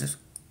 65 roses.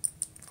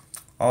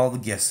 All the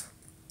gifts.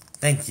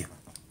 Thank you.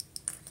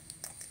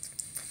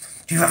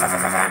 Thank you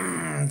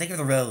for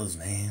the rose,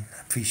 man.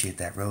 I appreciate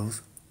that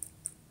rose.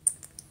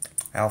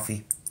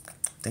 Alfie,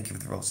 thank you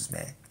for the roses,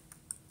 man.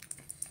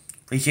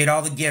 Appreciate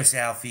all the gifts,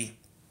 Alfie.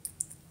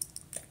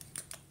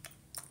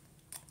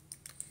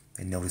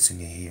 Been noticing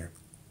you here.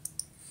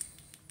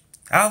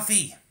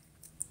 Alfie,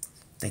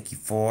 thank you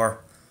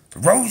for the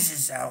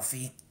roses,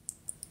 Alfie.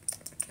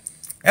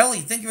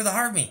 Ellie, thank you for the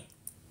heart me.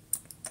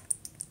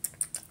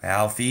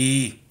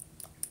 Alfie.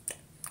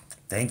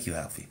 Thank you,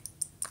 Alfie.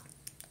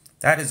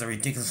 That is a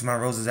ridiculous amount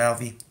of roses,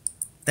 Alfie.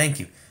 Thank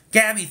you.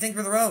 Gabby, thank you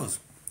for the rose.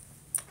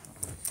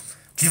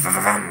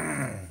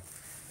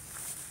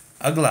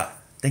 Ugla,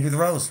 thank you for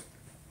the rose.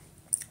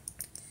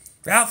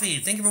 Ralphie,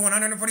 thank you for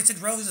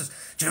 146 roses.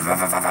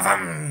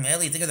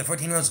 Ellie, thank you for the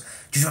 14 roses.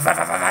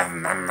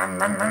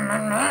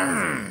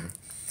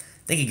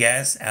 Thank you,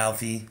 guys.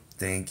 Alfie,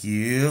 thank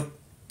you.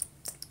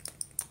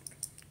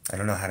 I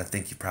don't know how to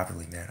thank you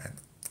properly, man.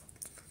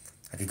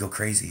 I could go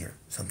crazy here.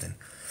 Something.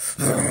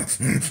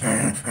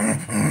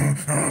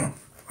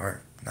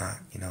 Or not,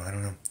 you know, I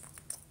don't know.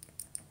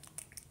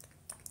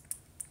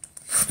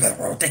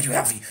 Thank you,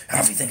 Alfie.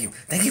 Alfie, thank you.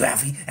 Thank you,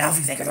 Alfie.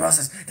 Alfie, thank you for the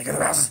roses. Thank you for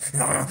the roses.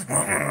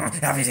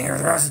 Alfie, thank you for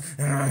the roses.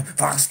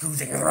 Fox, Scoo,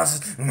 thank you for the roses.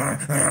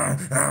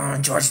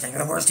 George, thank you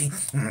for the worsty.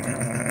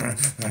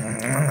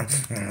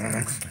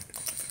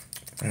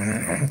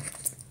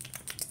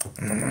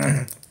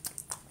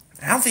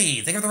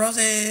 Alfie, thank you for the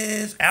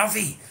roses.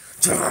 Alfie.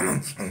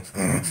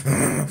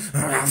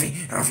 Alfie,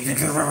 thank you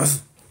for the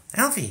roses.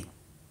 Alfie,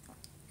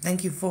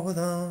 thank you for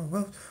the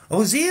rose.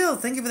 Ozil,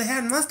 thank you for the hat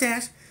and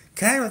mustache.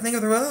 Kyra, thank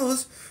you for the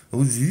rose.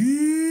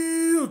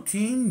 Ozil,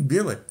 Team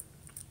Billet.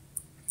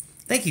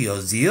 Thank you,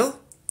 Ozil.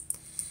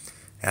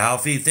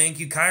 Alfie, thank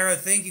you. Kyra,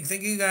 thank you.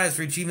 Thank you guys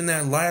for achieving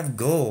that live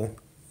goal.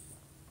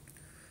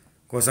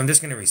 Of course, I'm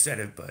just going to reset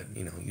it, but,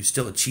 you know, you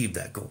still achieved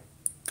that goal.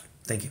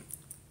 Thank you.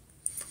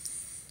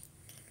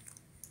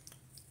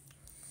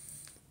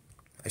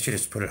 I should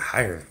have put it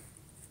higher.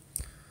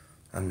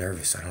 I'm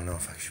nervous. I don't know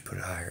if I should put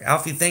it higher.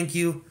 Alfie, thank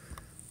you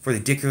for the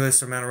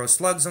ridiculous amount of rose.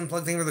 Slugs,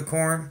 unplugged, thank you for the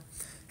corn.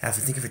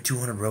 Alfie, thank you for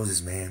 200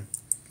 roses, man.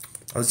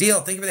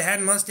 Ozil, thank you for the hat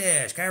and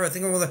mustache. Kyra,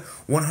 thank you for the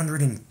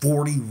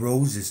 140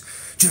 roses.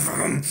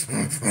 Kyra,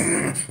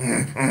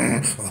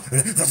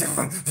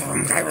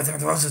 thank you for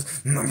the roses.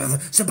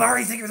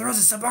 Sabari, thank you for the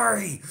roses.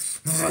 Sabari.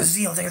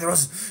 Ozil, thank you for the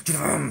roses.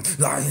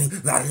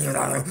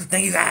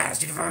 Thank you, guys.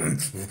 Thank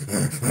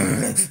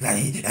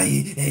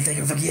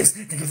you for the gifts.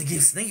 Thank you for the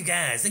gifts. Thank you,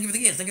 guys. Thank you for the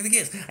gifts. Thank you for the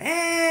gifts.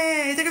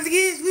 Hey, thank you for the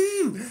gifts.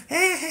 Woo.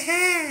 Hey, hey,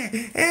 hey,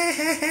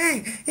 hey,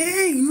 hey,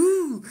 hey,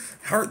 woo.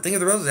 Heart, thank you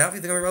for the roses. Alfie,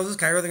 thank you for the roses.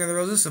 Kyra, thank you for the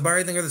roses.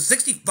 Sabari, thank you for the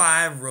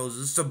 65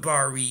 roses.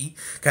 Sabari.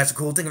 That's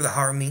cool. Thank you for the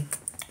harmony.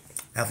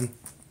 Alfie,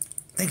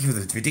 thank you for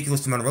the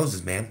ridiculous amount of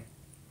roses, man.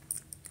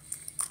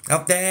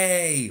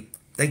 Alfie.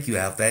 Thank you,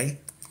 Alfie.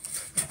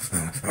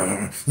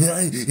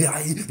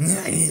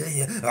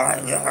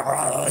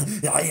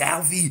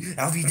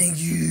 Alfie, thank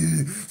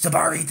you.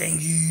 Sabari,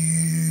 thank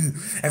you.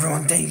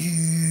 Everyone, thank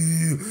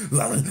you.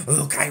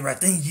 Kyra,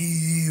 thank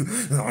you.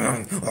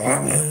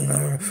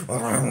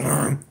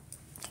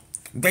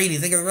 Brady,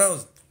 think of the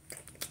rose.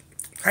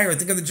 Kyra,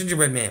 think of the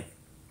gingerbread man.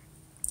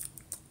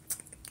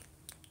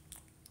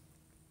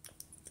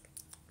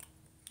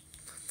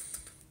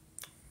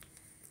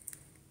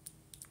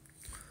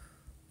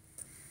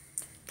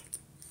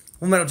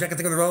 Full Metal Jacket,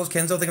 think of the rose.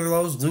 Kenzo, think of the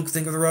rose. Luke,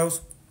 think of the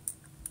rose.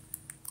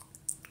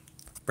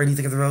 Brady,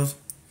 think of the rose.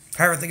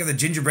 Kyra, think of the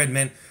gingerbread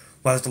man.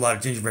 Wow, that's a lot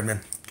of gingerbread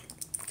men.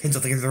 Kenzo,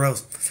 think of the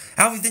rose.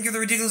 Alfie, think of the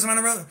ridiculous amount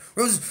of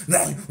roses.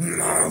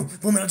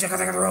 Full Metal Jacket,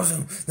 think of the rose.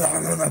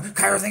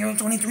 Kyra, think of the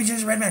 23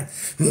 gingerbread men.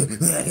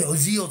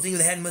 Ozil, think of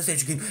the hat and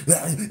mustache. Alfie,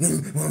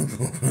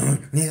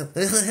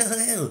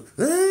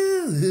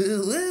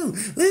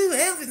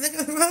 think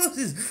of the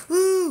roses.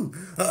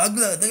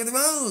 Ugla, think of the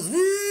rose.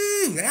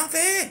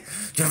 Alfie.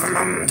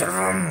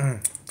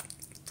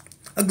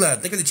 Ugla,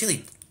 think of the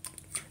chili.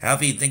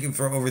 Alfie, thank you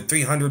for over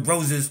 300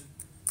 roses.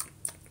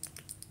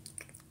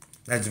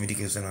 That's a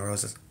ridiculous amount of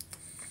roses.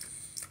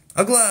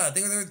 Ugla,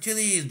 think of the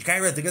chilies.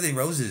 Kyra, think of the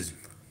roses.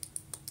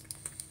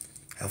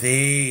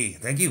 Healthy,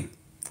 thank you.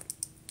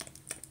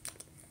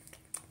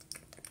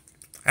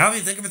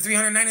 Alfie, think of the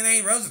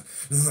 399 roses.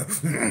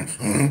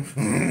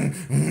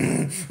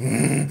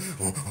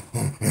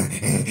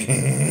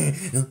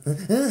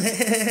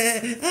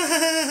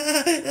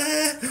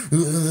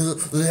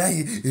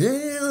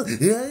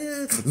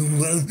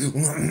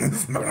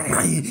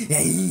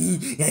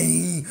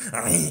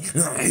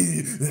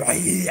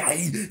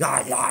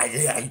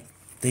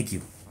 Thank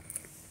you.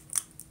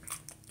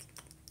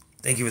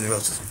 Thank you for the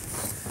roses.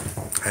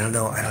 I don't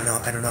know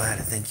how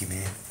to thank you,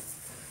 man.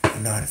 I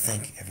don't know how to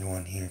thank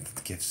everyone here for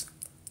the gifts.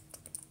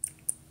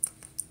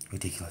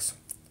 Ridiculous.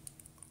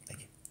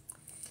 Thank you.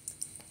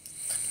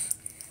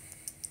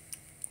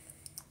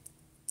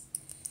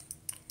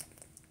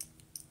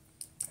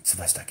 It's the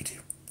best I could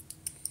do.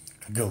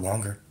 I could go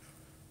longer.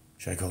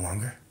 Should I go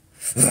longer?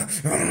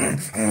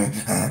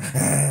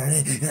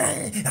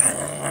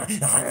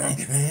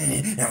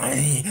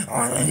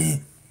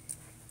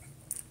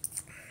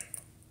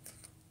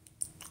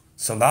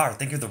 Solar,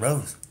 thank you for the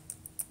rose.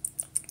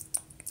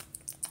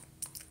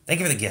 Thank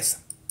you for the gifts.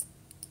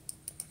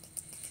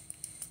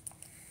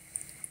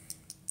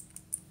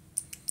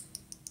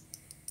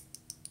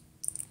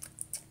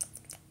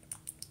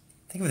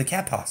 Thank you for the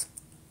cat paws.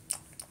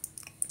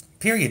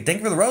 Period. Thank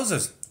you for the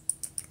roses.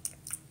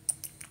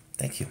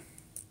 Thank you.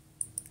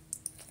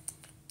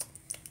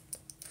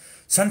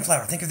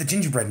 Sunflower, thank you for the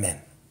gingerbread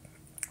men.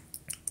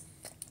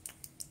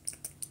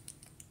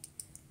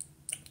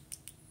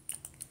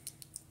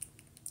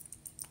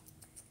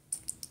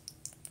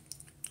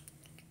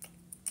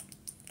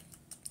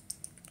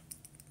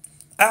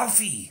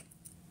 Alfie!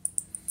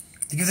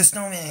 Think of the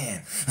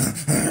snowman.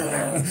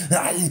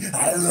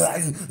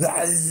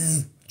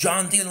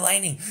 John, think of the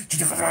lightning.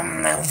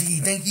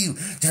 Alfie, thank you.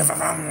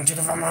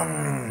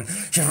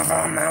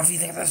 Alfie,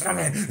 think of the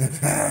snowman.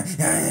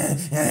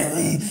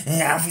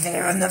 Alfie, think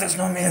of another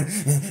snowman.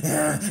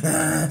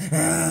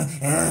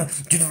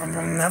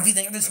 Alfie,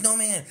 think of the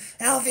snowman.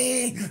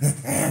 Alfie!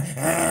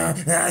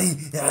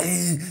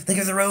 Think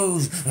of the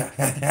rose.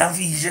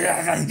 Alfie!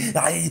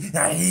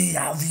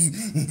 Alfie!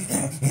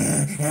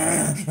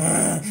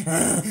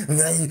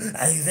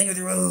 Think of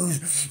the rose.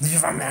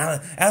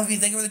 Alfie,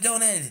 think of the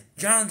donut.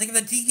 John, think of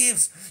the tea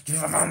gifts.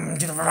 Traywin,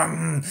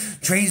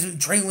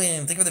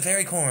 think of the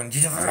fairy corn.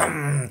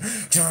 Traywin,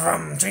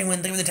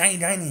 think of the tiny.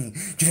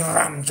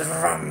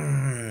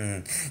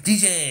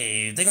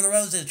 DJ, think of the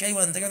roses.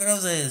 Traywin, think of the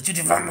roses.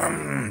 Ethan,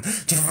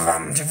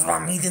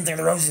 think of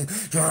the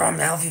roses.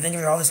 Alfie, think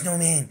of all the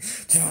snowmen.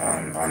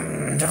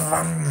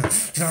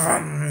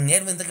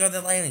 Edwin, think of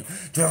the lightning.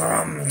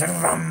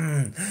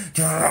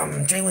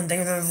 Traywin,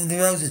 think of the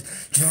roses.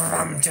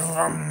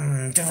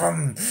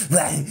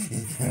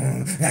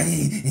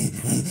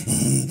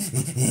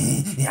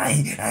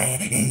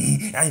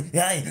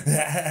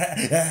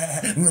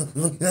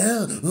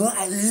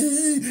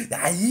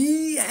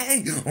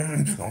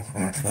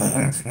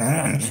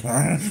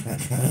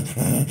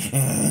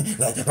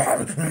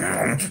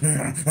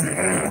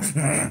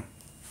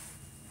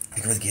 Thank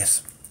you for the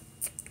gifts.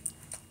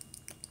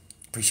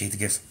 Appreciate the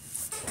gifts.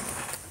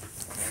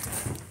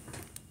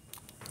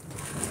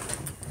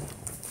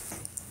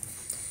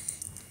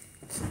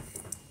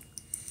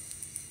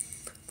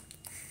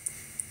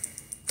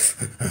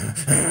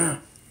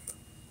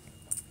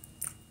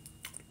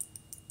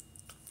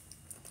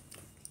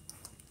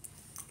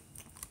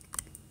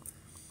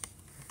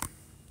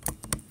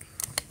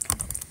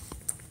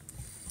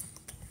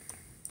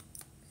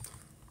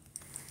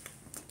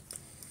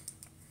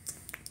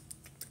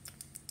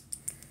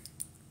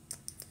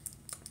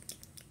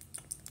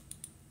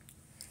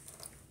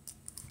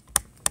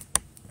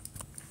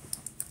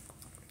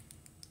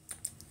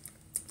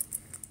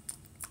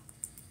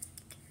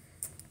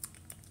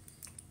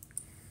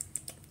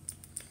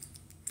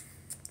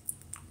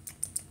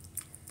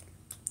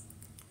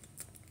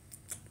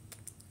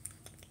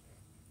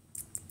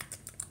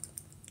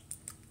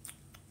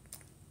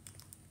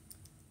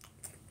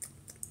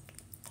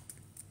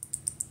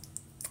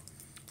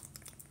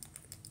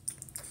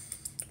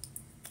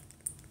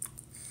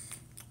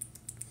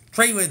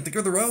 Traywin, think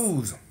of the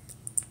rose.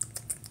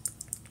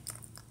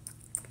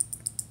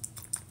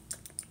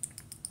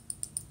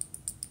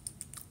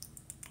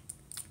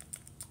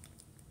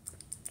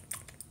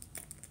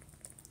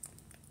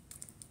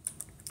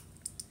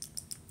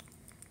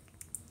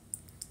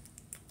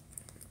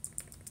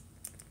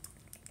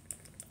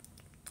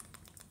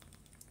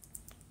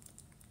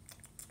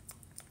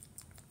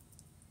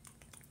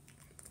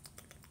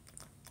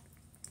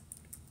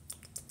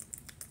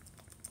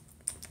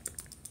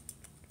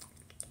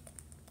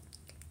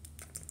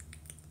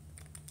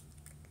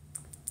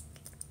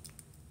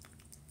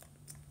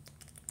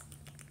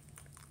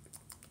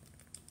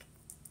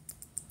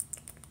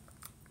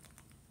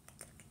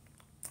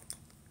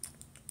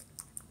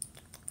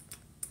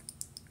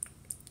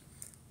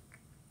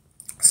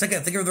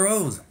 Second, think of the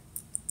rose.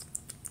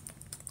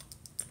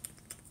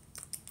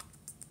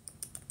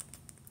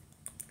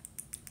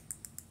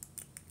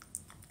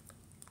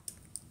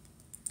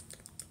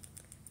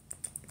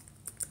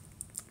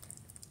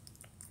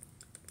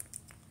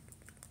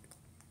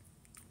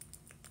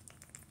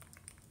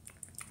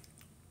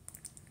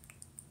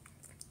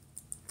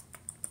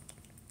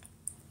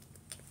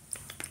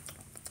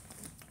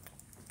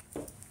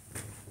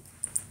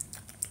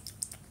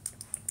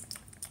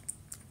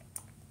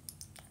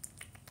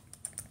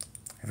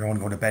 Everyone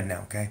go to bed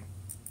now, okay?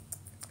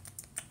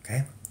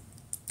 Okay?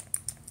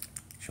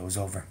 Show's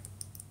over.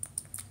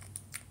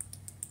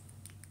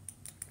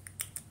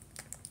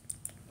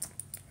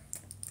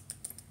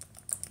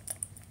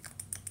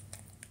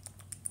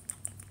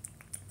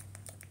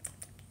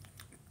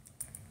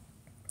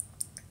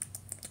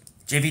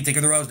 Jiffy, think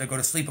of the rose. Now go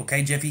to sleep,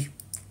 okay, Jiffy?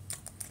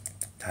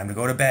 Time to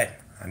go to bed.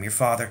 I'm your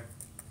father.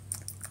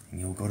 And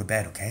you'll go to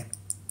bed, okay?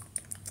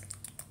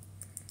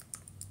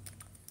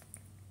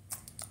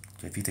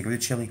 Jiffy, think of the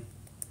chili.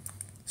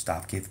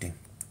 Stop gifting.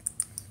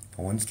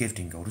 No one's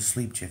gifting. Go to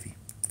sleep, Jiffy.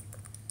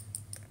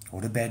 Go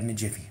to bed in a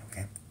jiffy,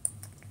 okay?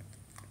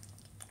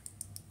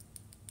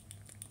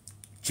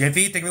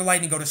 Jiffy, think of the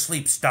lightning. Go to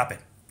sleep. Stop it.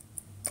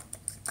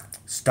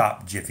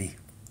 Stop, Jiffy.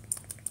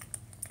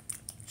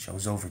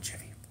 Show's over,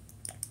 Jiffy.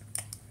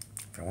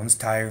 Everyone's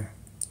tired.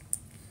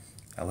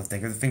 Ella,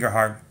 think of the finger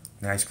heart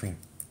and ice cream.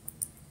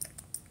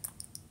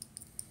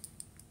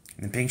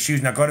 And the pink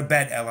shoes. Now go to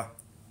bed, Ella.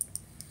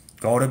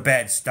 Go to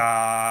bed.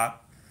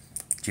 Stop.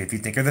 Jiffy,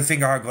 think of the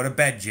finger heart. Go to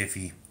bed,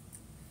 Jiffy.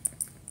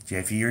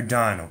 Jiffy, you're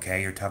done,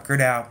 okay? You're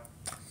tuckered out.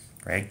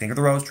 Greg, think of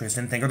the rose.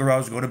 Tristan, think of the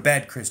rose. Go to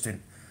bed,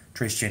 Tristan.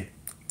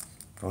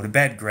 Go to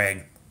bed,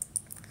 Greg.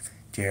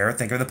 Tiara,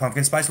 think of the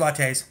pumpkin spice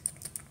lattes.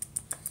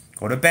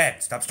 Go to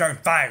bed. Stop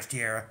starting fires,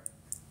 Tiara.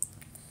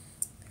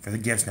 Think of the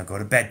gifts. Now go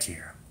to bed,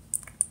 Tiara.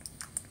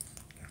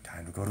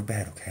 Time to go to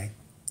bed, okay?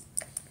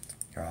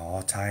 You're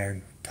all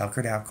tired.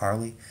 Tuckered out,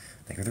 Carly.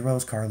 Think of the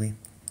rose, Carly.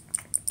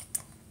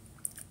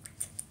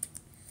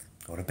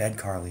 Go to bed,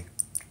 Carly.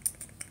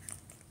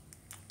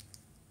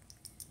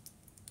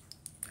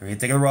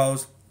 Think of the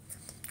rose.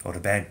 Go to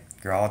bed.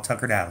 You're all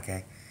tuckered out,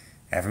 okay?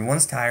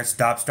 Everyone's tired.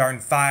 Stop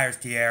starting fires,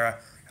 Tiara.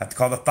 Have to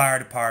call the fire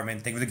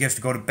department. Think of the gifts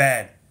to go to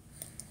bed.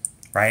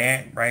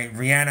 Right?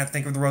 Rihanna,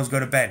 think of the rose. Go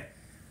to bed.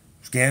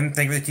 Skim,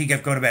 think of the tea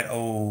gift. Go to bed.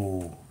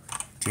 Oh,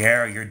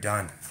 Tiara, you're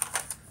done.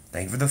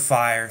 Thank you for the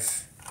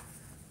fires.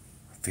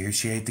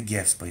 Appreciate the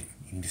gifts, but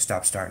you need to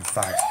stop starting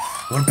fires.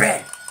 Go to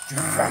bed.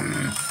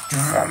 Drum,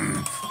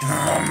 drum,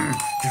 drum,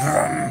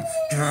 drum,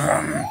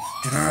 drum,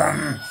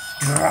 drum,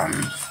 drum,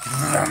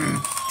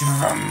 drum,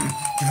 drum,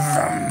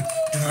 drum,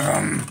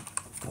 drum.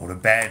 Go to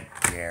bed,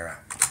 Tiara.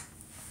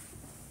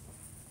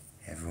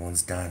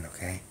 Everyone's done,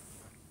 okay?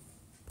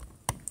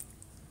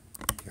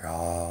 You're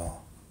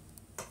all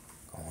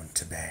going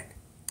to bed.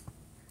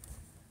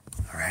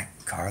 Alright,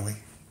 Carly?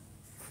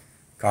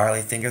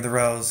 Carly, think of the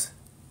rose.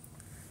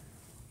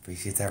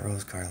 Appreciate that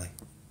rose, Carly.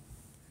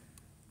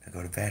 Now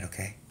go to bed,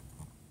 okay?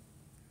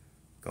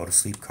 Go to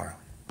sleep, Carly.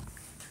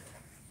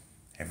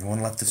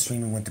 Everyone left the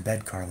stream and went to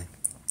bed, Carly.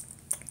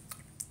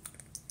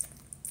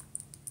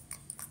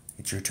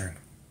 It's your turn.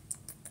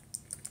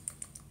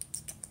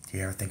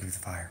 Tiara, think of the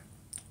fire.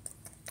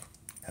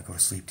 Now go to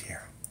sleep,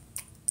 Tiara.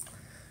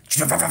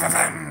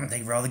 Thank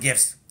you for all the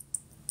gifts.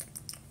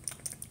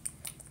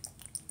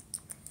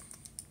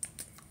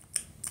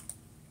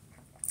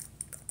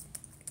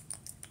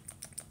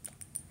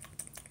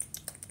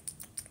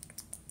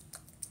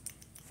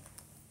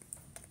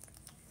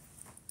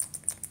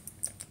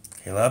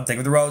 Caleb, thank you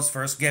for the rose.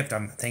 First gift.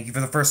 Thank you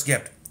for the first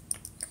gift.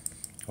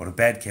 Go to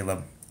bed,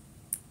 Caleb.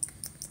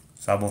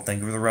 Subble, thank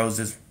you for the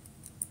roses.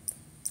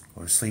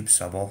 Go to sleep,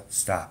 Subble.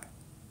 Stop.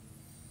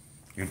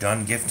 You're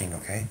done gifting,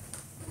 okay?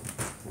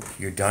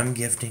 You're done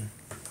gifting.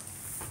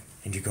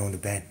 And you're going to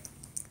bed.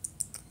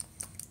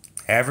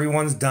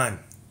 Everyone's done.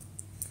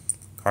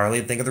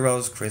 Carly, think of the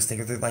rose. Chris,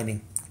 think of the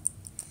lightning.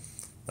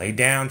 Lay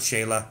down,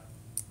 Shayla.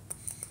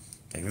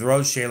 Think of the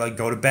rose, Shayla.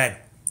 Go to bed.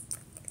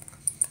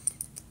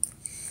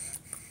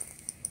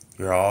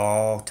 You're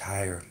all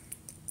tired.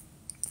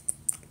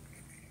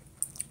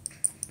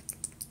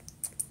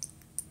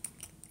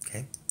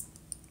 Okay?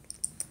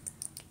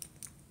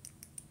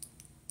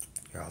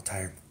 You're all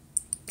tired.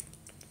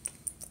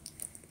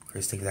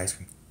 Chris, think of the ice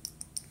cream.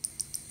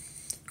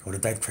 Go to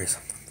bed, Chris.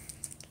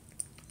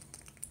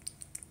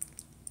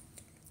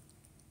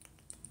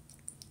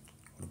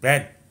 Go to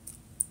bed.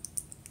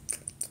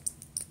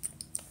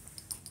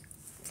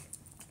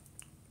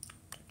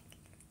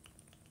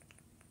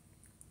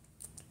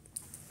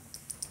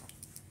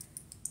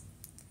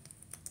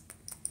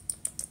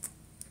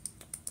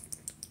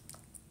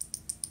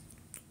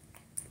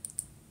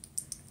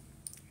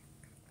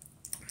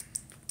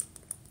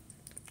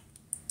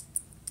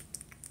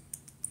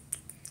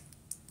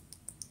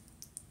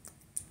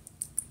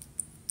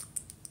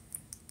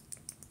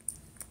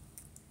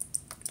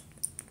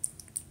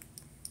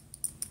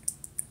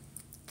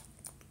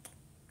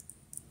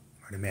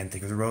 The man,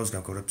 think of the rose. Now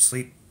go to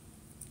sleep.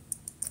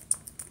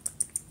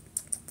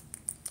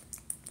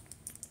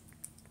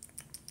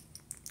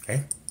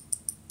 Okay?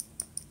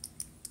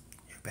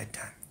 Your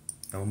bedtime.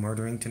 No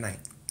murdering tonight.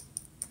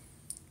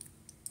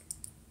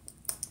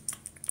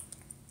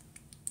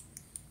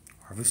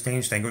 Harvest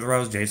Stage, think of the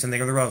rose. Jason,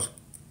 think of the rose.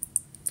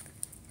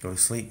 Go to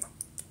sleep.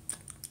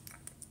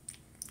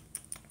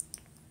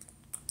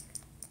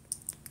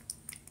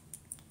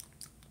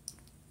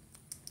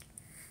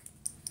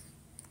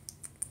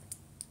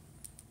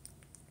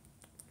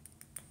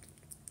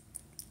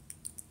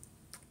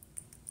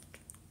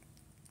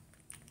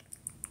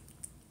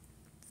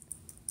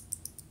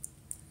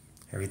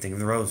 Harry, think of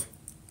the rose.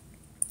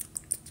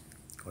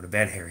 Go to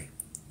bed, Harry.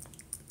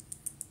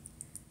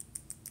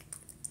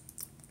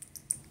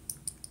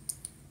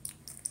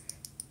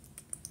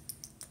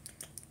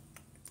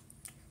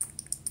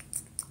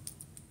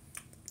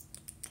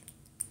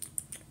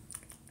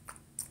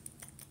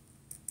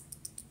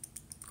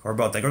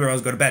 Corbo, think of the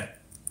rose, go to bed.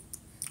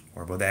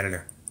 Corbo the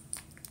editor.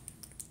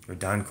 You're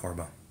done,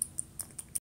 Corbo.